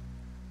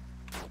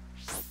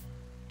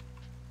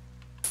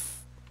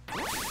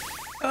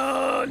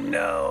 Oh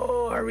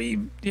no, are we?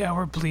 Yeah,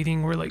 we're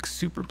bleeding. We're like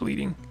super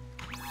bleeding.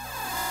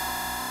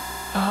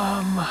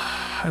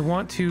 I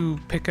want to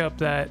pick up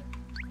that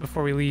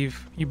before we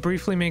leave. You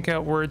briefly make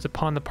out words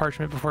upon the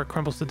parchment before it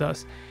crumbles to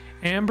dust.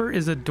 Amber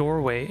is a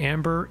doorway.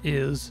 Amber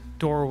is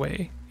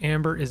doorway.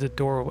 Amber is a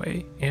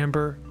doorway.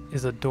 Amber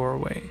is a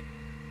doorway.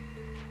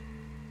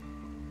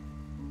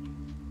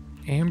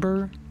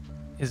 Amber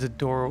is a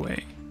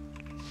doorway.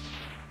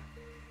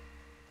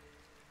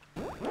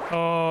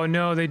 Oh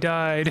no, they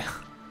died.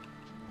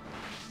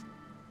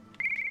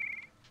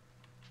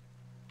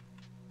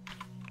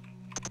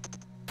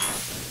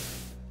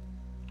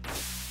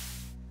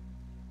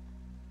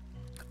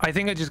 I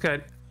think I just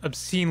got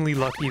obscenely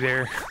lucky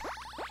there.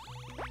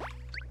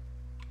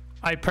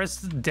 I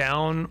pressed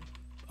down,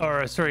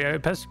 or sorry, I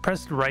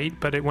pressed right,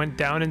 but it went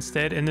down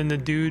instead, and then the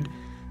dude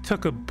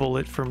took a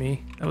bullet for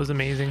me. That was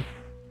amazing.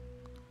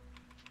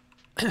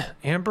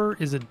 Amber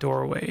is a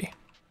doorway.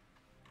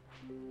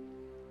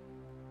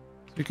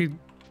 So we could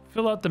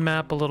fill out the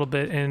map a little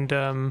bit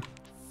and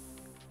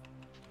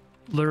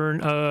learn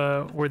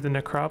where the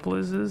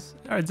necropolis is.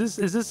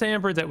 Is this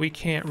amber that we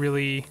can't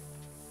really,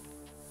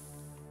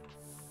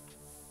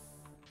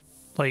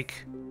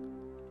 like,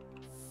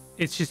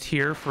 it's just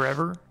here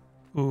forever?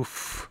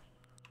 Oof.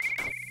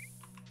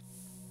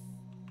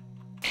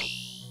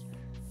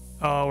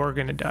 Oh, we're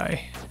gonna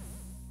die.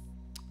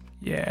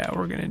 Yeah,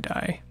 we're gonna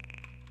die.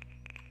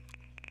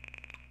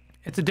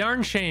 It's a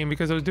darn shame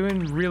because I was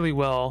doing really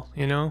well,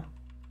 you know?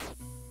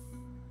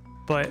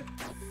 But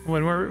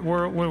when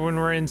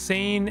we're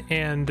insane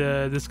and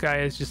this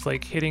guy is just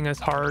like hitting us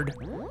hard.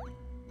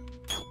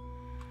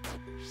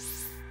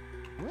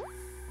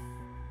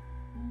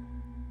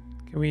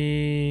 Can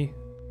we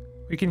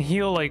can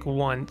heal like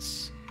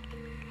once.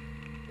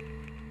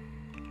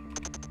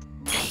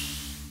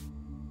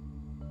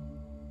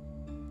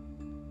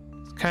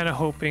 Kind of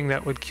hoping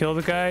that would kill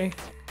the guy.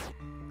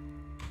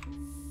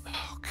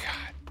 Oh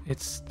god,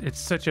 it's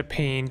such a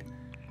pain.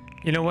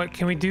 You know what,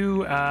 can we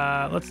do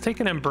let's take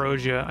an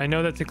ambrosia. I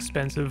know that's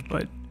expensive,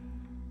 but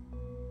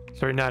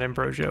sorry, not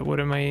ambrosia. What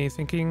am I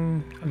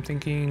thinking? I'm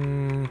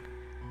thinking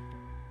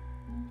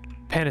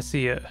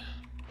panacea.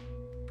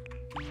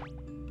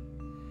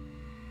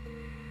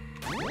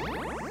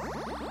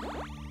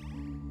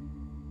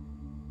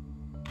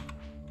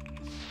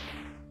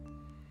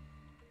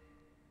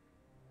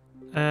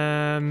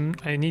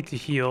 I need to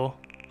heal.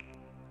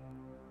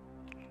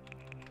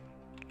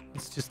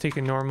 Let's just take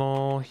a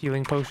normal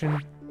healing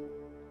potion.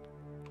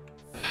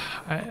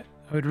 I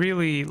would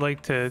really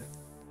like to...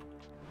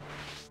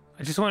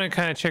 I just want to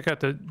kind of check out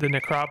the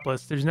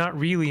necropolis. There's not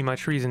really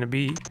much reason to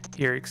be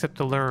here except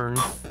to learn.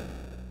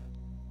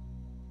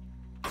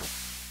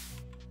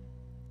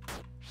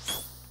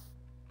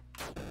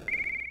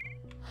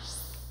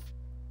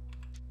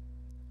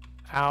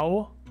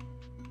 Ow.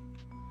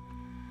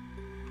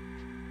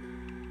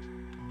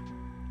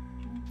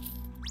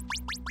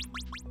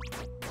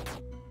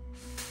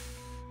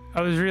 I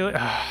was really... Oh,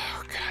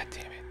 god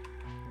damn it.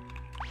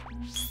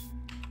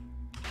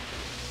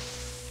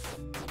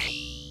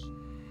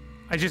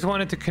 I just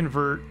wanted to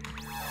convert.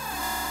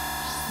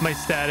 my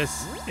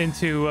status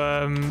into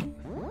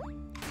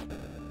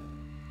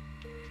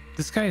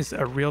this guy is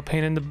a real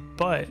pain in the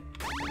butt.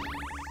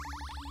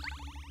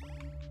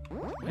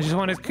 I just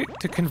wanted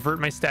to convert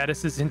my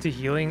statuses into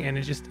healing, and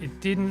it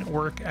didn't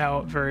work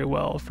out very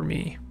well for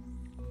me.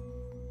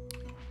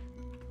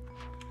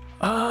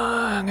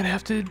 I'm gonna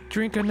have to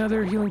drink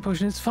another healing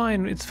potion. It's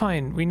fine. It's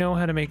fine. We know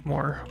how to make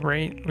more,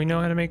 right? We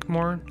know how to make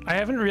more. I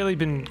haven't really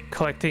been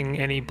collecting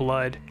any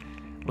blood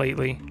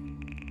lately,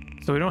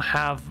 so we don't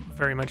have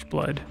very much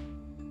blood.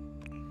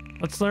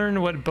 Let's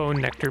learn what bone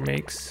nectar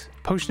makes.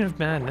 Potion of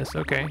madness.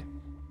 Okay.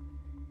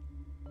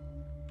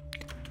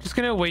 Just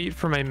gonna wait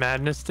for my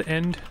madness to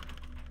end.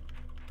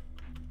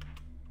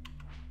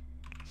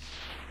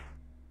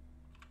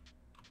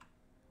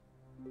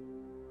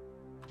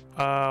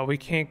 We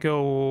can't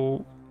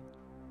go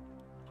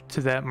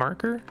to that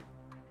marker.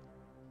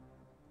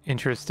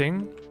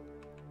 Interesting.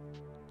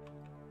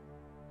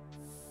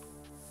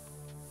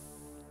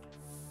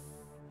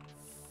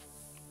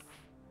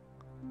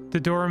 The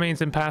door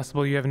remains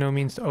impassable. You have no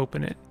means to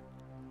open it.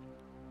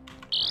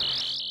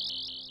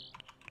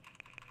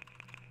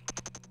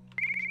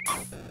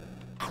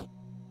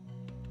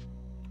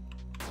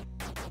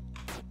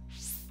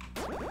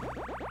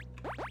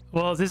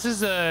 Well, this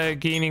is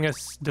gaining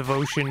us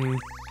devotion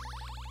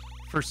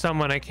for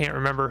someone. I can't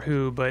remember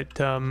who, but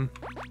someone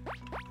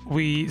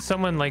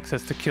likes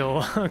us to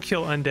kill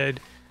kill undead.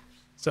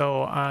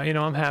 So you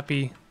know, I'm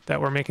happy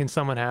that we're making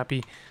someone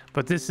happy.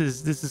 But this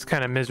is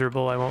kind of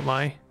miserable, I won't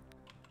lie.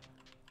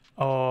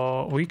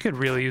 Oh, we could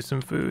really use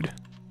some food.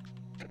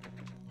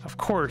 Of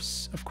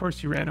course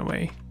you ran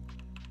away.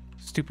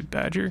 Stupid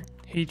badger.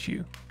 Hate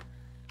you.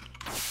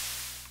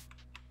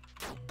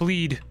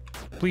 Bleed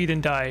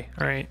and die.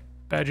 All right,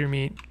 badger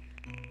meat.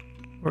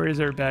 Where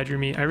is our badger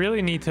meat? I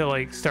really need to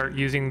like start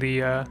using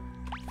the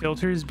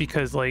filters,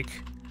 because like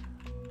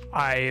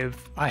I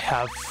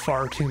have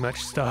far too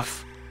much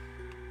stuff.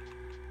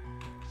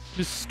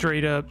 Just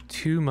straight up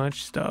too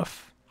much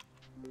stuff.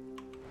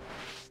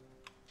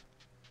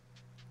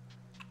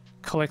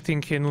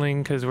 Collecting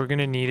kindling because we're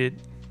gonna need it.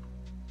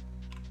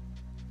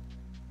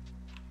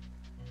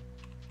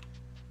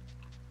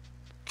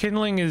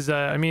 Kindling is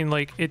I mean,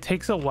 like, it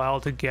takes a while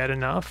to get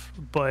enough,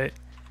 but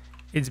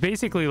it's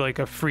basically like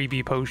a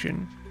freebie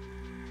potion.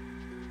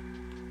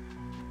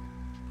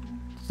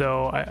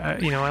 So I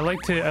you know, I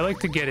like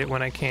to get it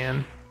when I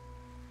can.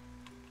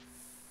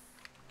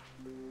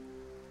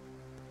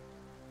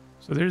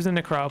 So there's the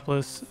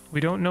necropolis.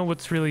 We don't know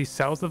what's really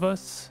south of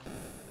us.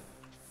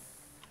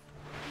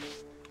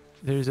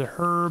 There's a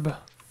herb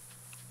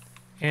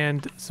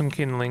and some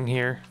kindling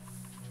here.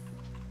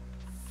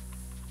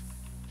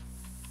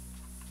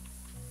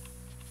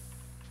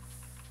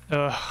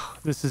 Ugh,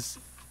 this is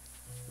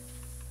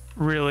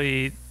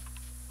really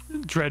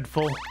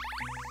dreadful.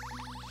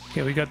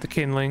 Okay, we got the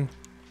kindling.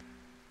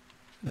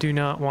 Do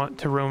not want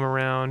to roam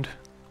around.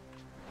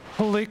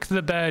 Lick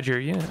the badger.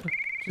 Yeah,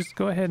 just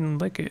go ahead and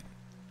lick it.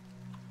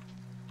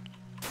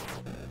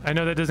 I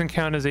know that doesn't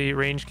count as a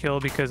range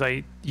kill because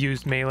I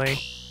used melee.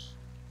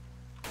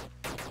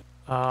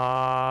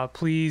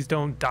 Please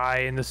don't die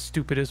in the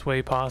stupidest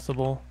way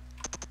possible.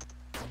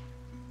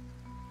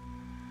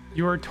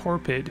 You are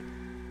torpid.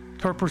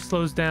 Torpor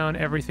slows down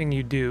everything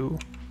you do.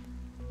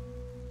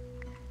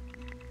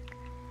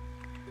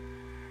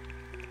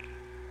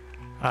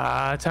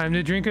 Time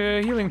to drink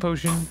a healing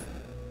potion.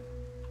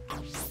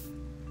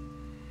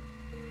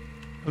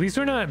 At least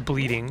we're not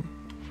bleeding.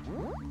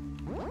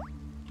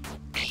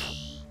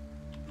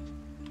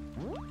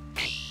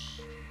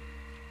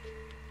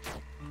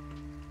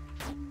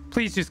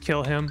 Please just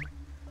kill him.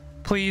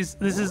 Please,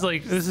 this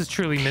is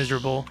truly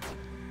miserable.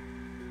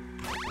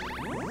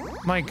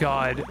 My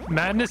god,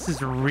 madness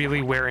is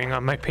really wearing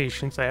on my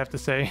patience, I have to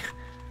say.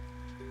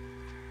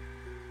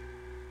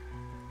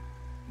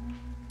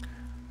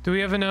 Do we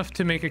have enough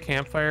to make a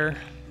campfire?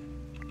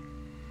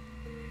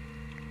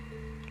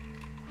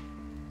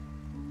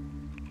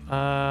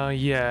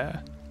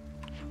 Yeah.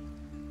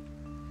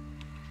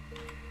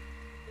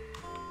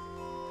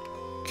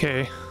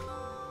 Okay.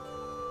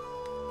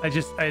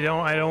 I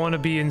don't want to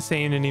be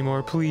insane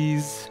anymore,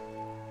 please.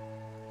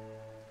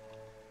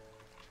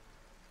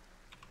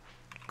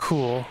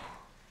 Cool.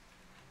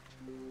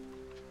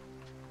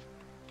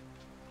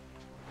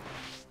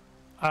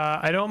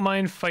 I don't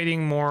mind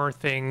fighting more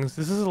things.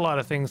 This is a lot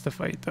of things to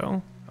fight,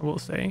 though, I will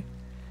say.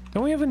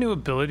 Don't we have a new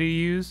ability to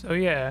use? Oh,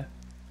 yeah.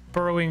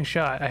 Burrowing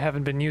shot. I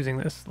haven't been using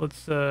this. Let's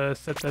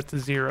set that to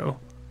 0.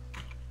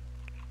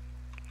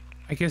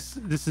 I guess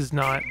this is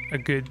not a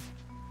good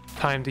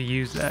time to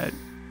use that.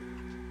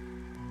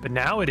 But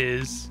now it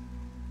is.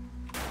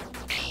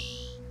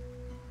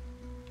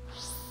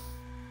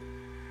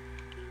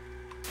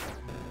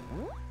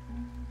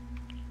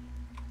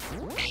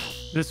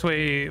 This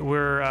way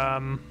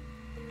we're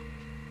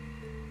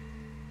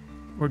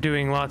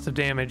doing lots of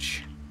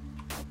damage.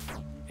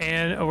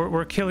 And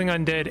we're killing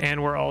undead,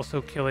 and we're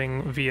also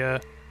killing via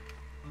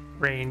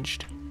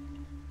ranged.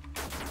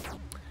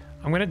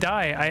 I'm gonna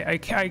die. I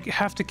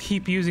have to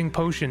keep using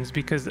potions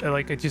because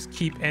like I just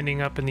keep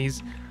ending up in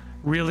these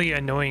really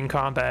annoying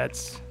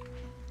combats.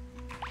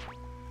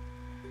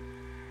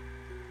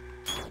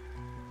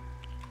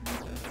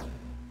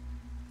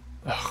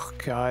 Oh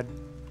god.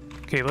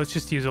 Okay, let's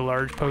just use a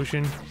large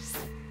potion.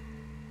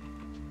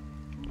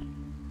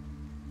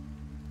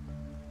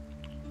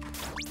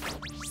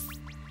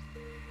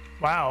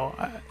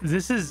 Wow,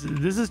 this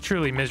is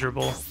truly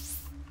miserable.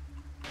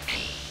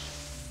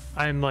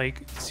 I'm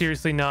like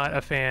seriously not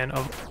a fan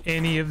of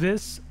any of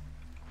this.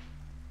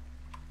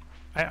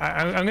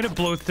 I'm gonna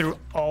blow through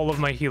all of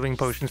my healing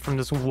potions from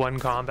this one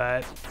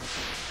combat.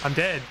 I'm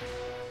dead.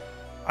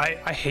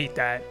 I hate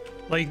that.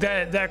 Like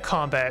that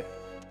combat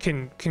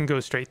can go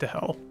straight to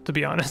hell, to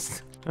be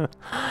honest.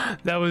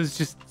 That was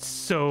just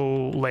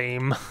so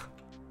lame.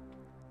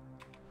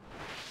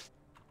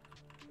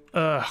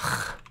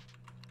 Ugh.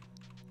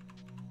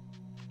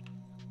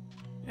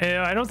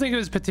 I don't think it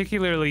was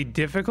particularly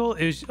difficult.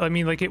 I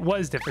mean, like, it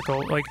was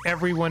difficult. Like,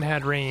 everyone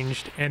had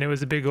ranged, and it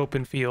was a big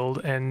open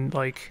field, and,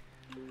 like,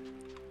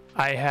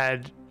 I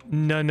had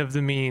none of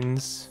the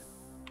means.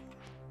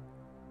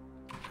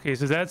 Okay,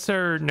 so that's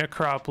our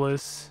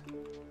necropolis.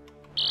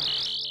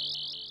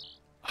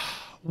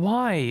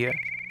 Why?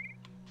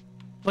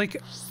 Like,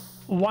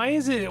 why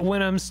is it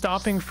when I'm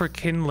stopping for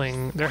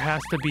kindling, there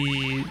has to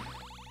be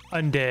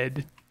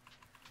undead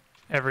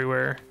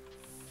everywhere?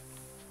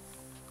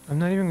 I'm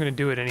not even gonna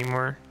do it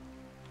anymore.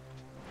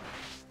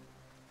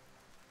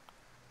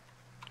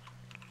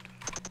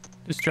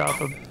 Just drop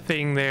a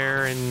thing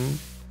there and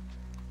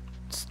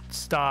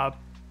stop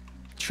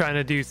trying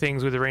to do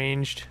things with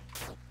ranged.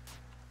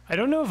 I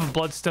don't know if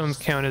bloodstones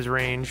count as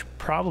range.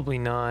 Probably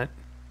not.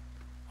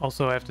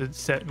 Also, I have to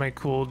set my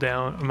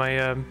cooldown,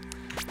 my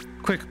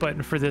quick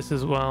button for this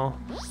as well.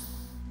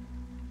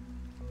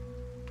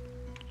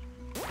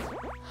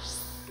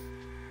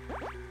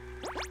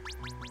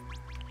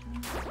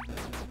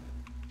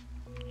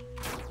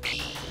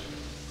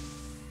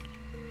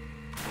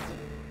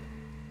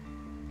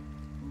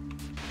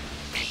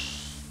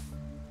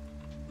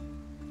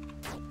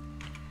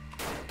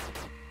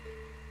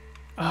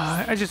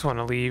 I just want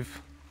to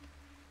leave.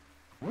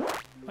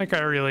 Like, I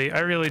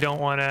really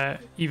don't want to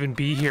even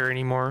be here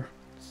anymore.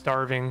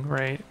 Starving,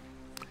 right?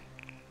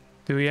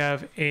 Do we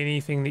have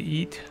anything to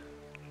eat?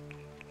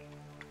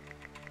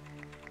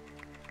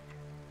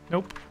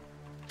 Nope.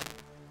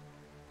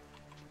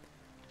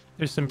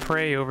 There's some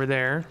prey over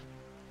there.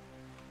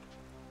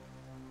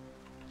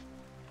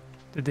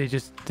 Did they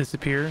just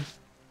disappear?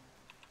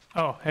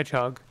 Oh,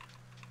 hedgehog.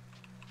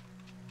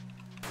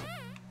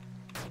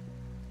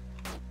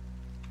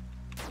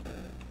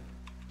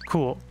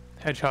 Cool.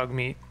 Hedgehog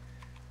meat.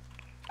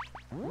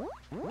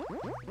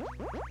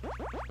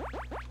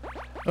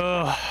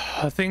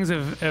 Ugh, things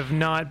have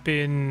not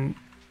been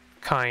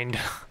kind.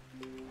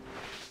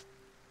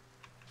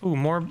 Ooh,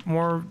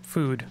 more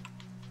food.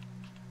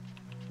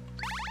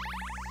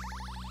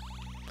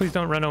 Please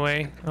don't run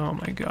away. Oh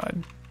my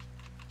god.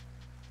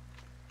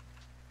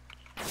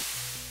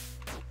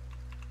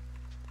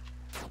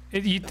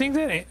 You'd think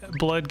that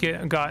blood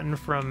gotten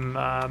from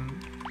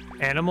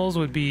animals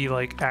would be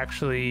like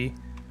actually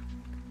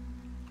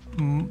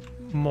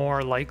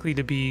more likely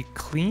to be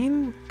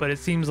clean, but it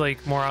seems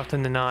like more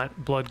often than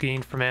not blood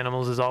gained from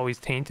animals is always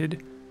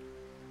tainted.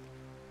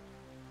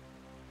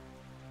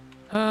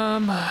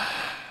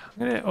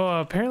 Oh,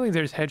 apparently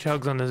there's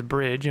hedgehogs on this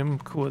bridge. I'm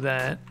cool with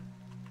that.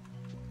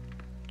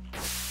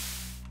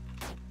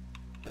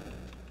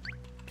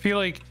 I feel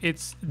like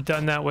it's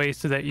done that way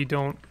so that you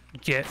don't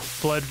get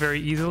blood very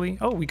easily.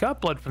 Oh, we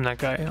got blood from that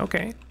guy.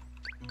 Okay,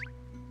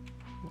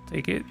 we'll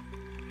take it.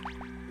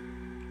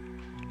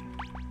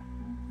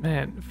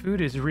 Man,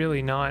 food is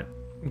really not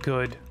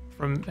good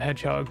from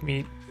hedgehog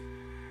meat.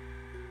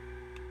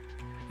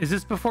 Is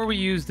this before we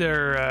use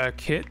their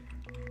kit?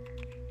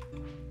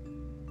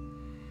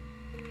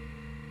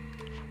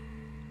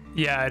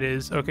 Yeah, it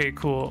is. Okay,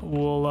 cool.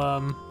 We'll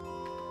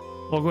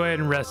go ahead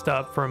and rest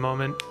up for a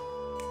moment.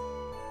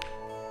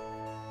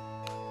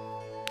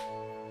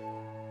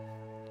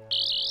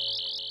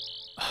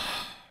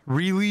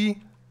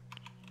 Really?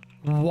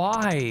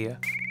 Why?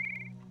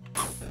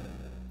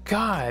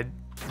 God.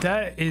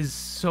 That is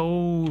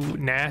so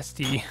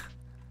nasty.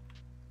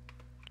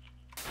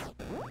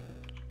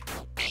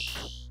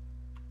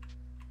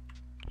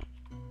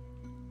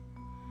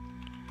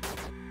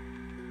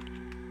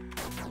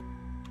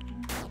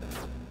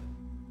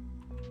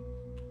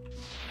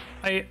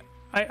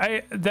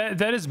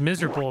 That is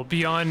miserable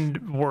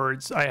beyond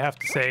words, I have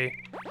to say.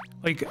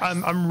 Like,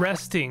 I'm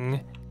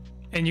resting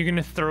and you're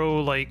gonna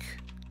throw like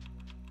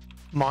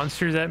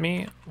monsters at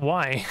me?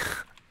 Why?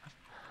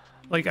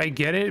 Like, I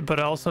get it, but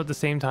also at the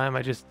same time,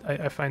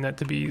 I find that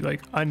to be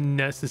like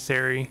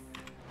unnecessary.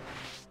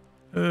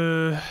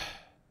 Okay,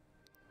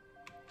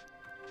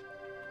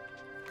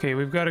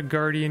 we've got a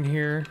guardian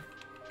here.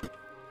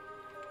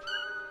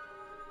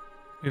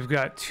 We've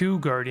got 2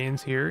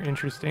 guardians here.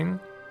 Interesting.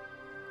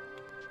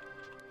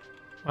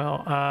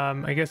 Well,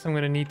 I guess I'm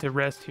gonna need to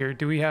rest here.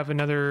 Do we have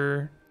enough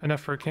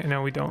for a camp?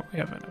 No, we don't. We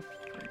have enough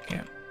for a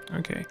camp.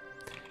 Okay.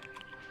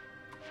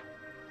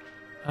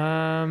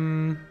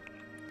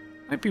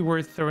 Might be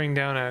worth throwing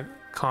down a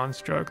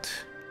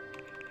construct.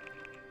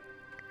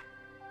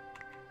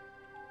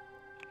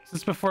 Is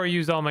this before I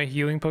use all my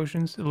healing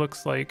potions? It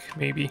looks like,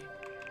 maybe.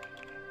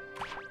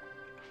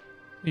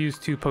 I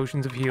used 2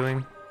 potions of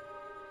healing.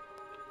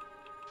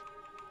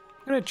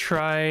 I'm gonna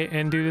try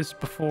and do this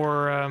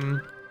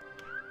before,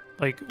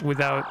 like,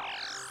 without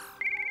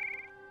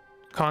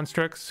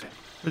constructs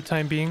for the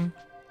time being.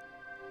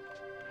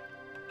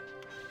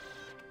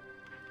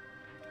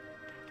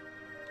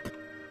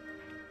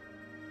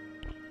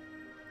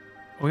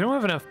 We don't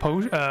have enough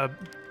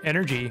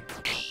energy.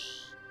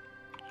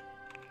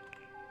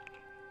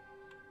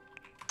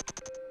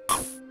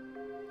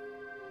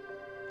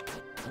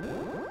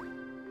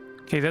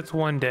 Okay, that's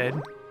 1 dead.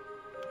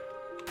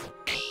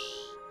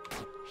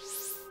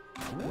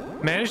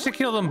 Managed to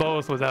kill them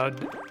both without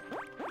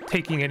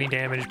taking any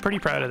damage. Pretty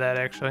proud of that,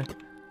 actually.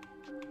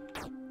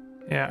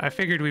 Yeah, I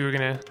figured we were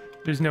gonna...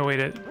 There's no way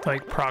to,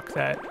 like, proc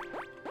that.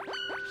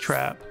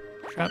 Trap.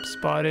 Trap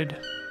spotted.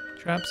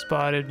 Trap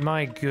spotted.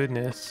 My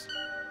goodness.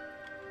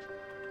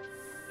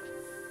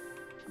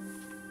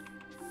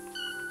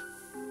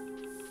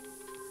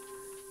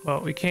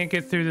 Well, we can't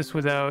get through this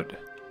without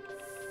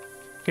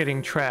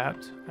getting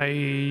trapped.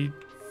 I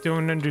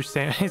don't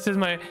understand. It says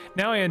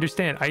now I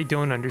understand. I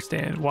don't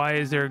understand. Why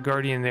is there a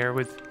guardian there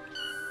with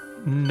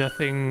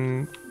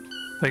nothing?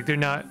 Like, they're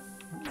not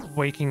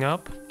waking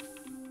up?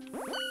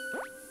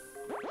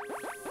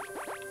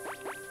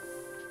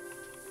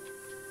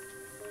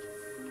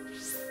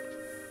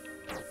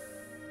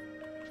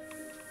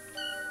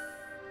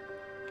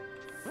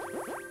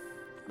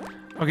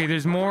 Okay,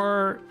 there's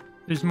more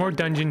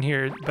dungeon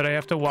here, but I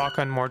have to walk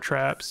on more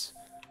traps.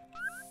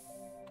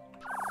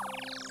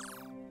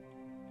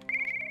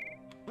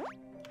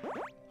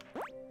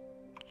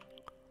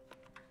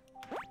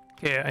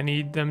 Okay, I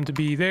need them to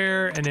be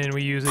there, and then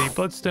we use a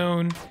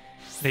bloodstone.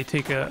 They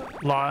take a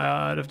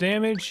lot of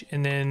damage,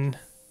 and then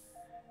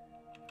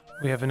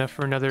we have enough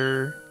for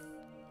another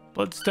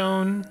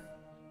bloodstone.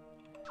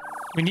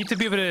 We need to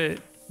be able to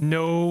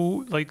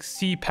know, like,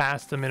 see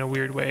past them in a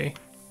weird way.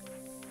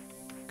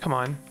 Come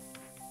on.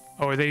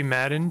 Oh, are they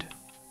maddened?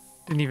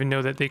 Didn't even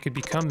know that they could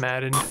become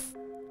maddened.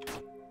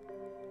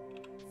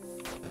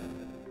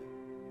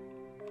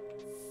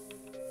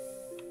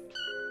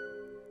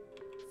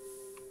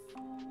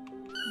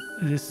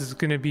 This is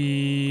gonna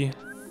be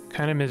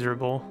kind of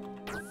miserable.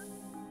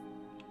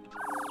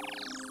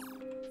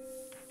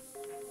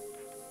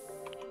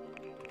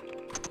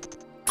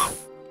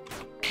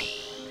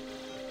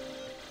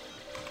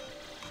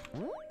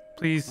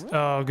 Please,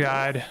 oh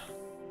god.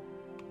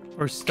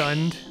 We're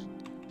stunned.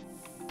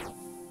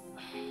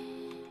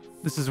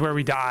 This is where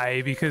we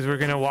die because we're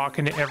gonna walk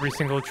into every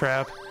single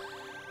trap.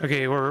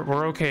 Okay,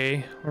 we're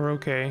okay. We're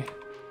okay.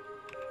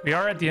 We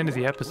are at the end of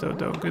the episode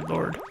though, good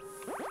lord.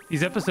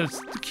 These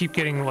episodes keep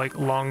getting like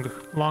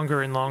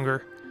longer and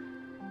longer.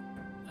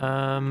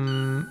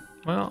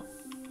 Well,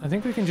 I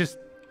think we can just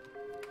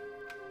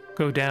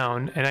go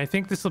down, and I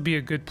think this will be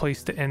a good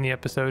place to end the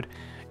episode.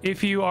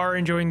 If you are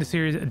enjoying the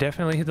series,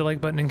 definitely hit the like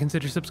button and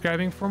consider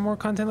subscribing for more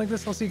content like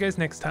this. I'll see you guys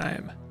next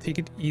time. Take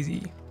it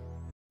easy.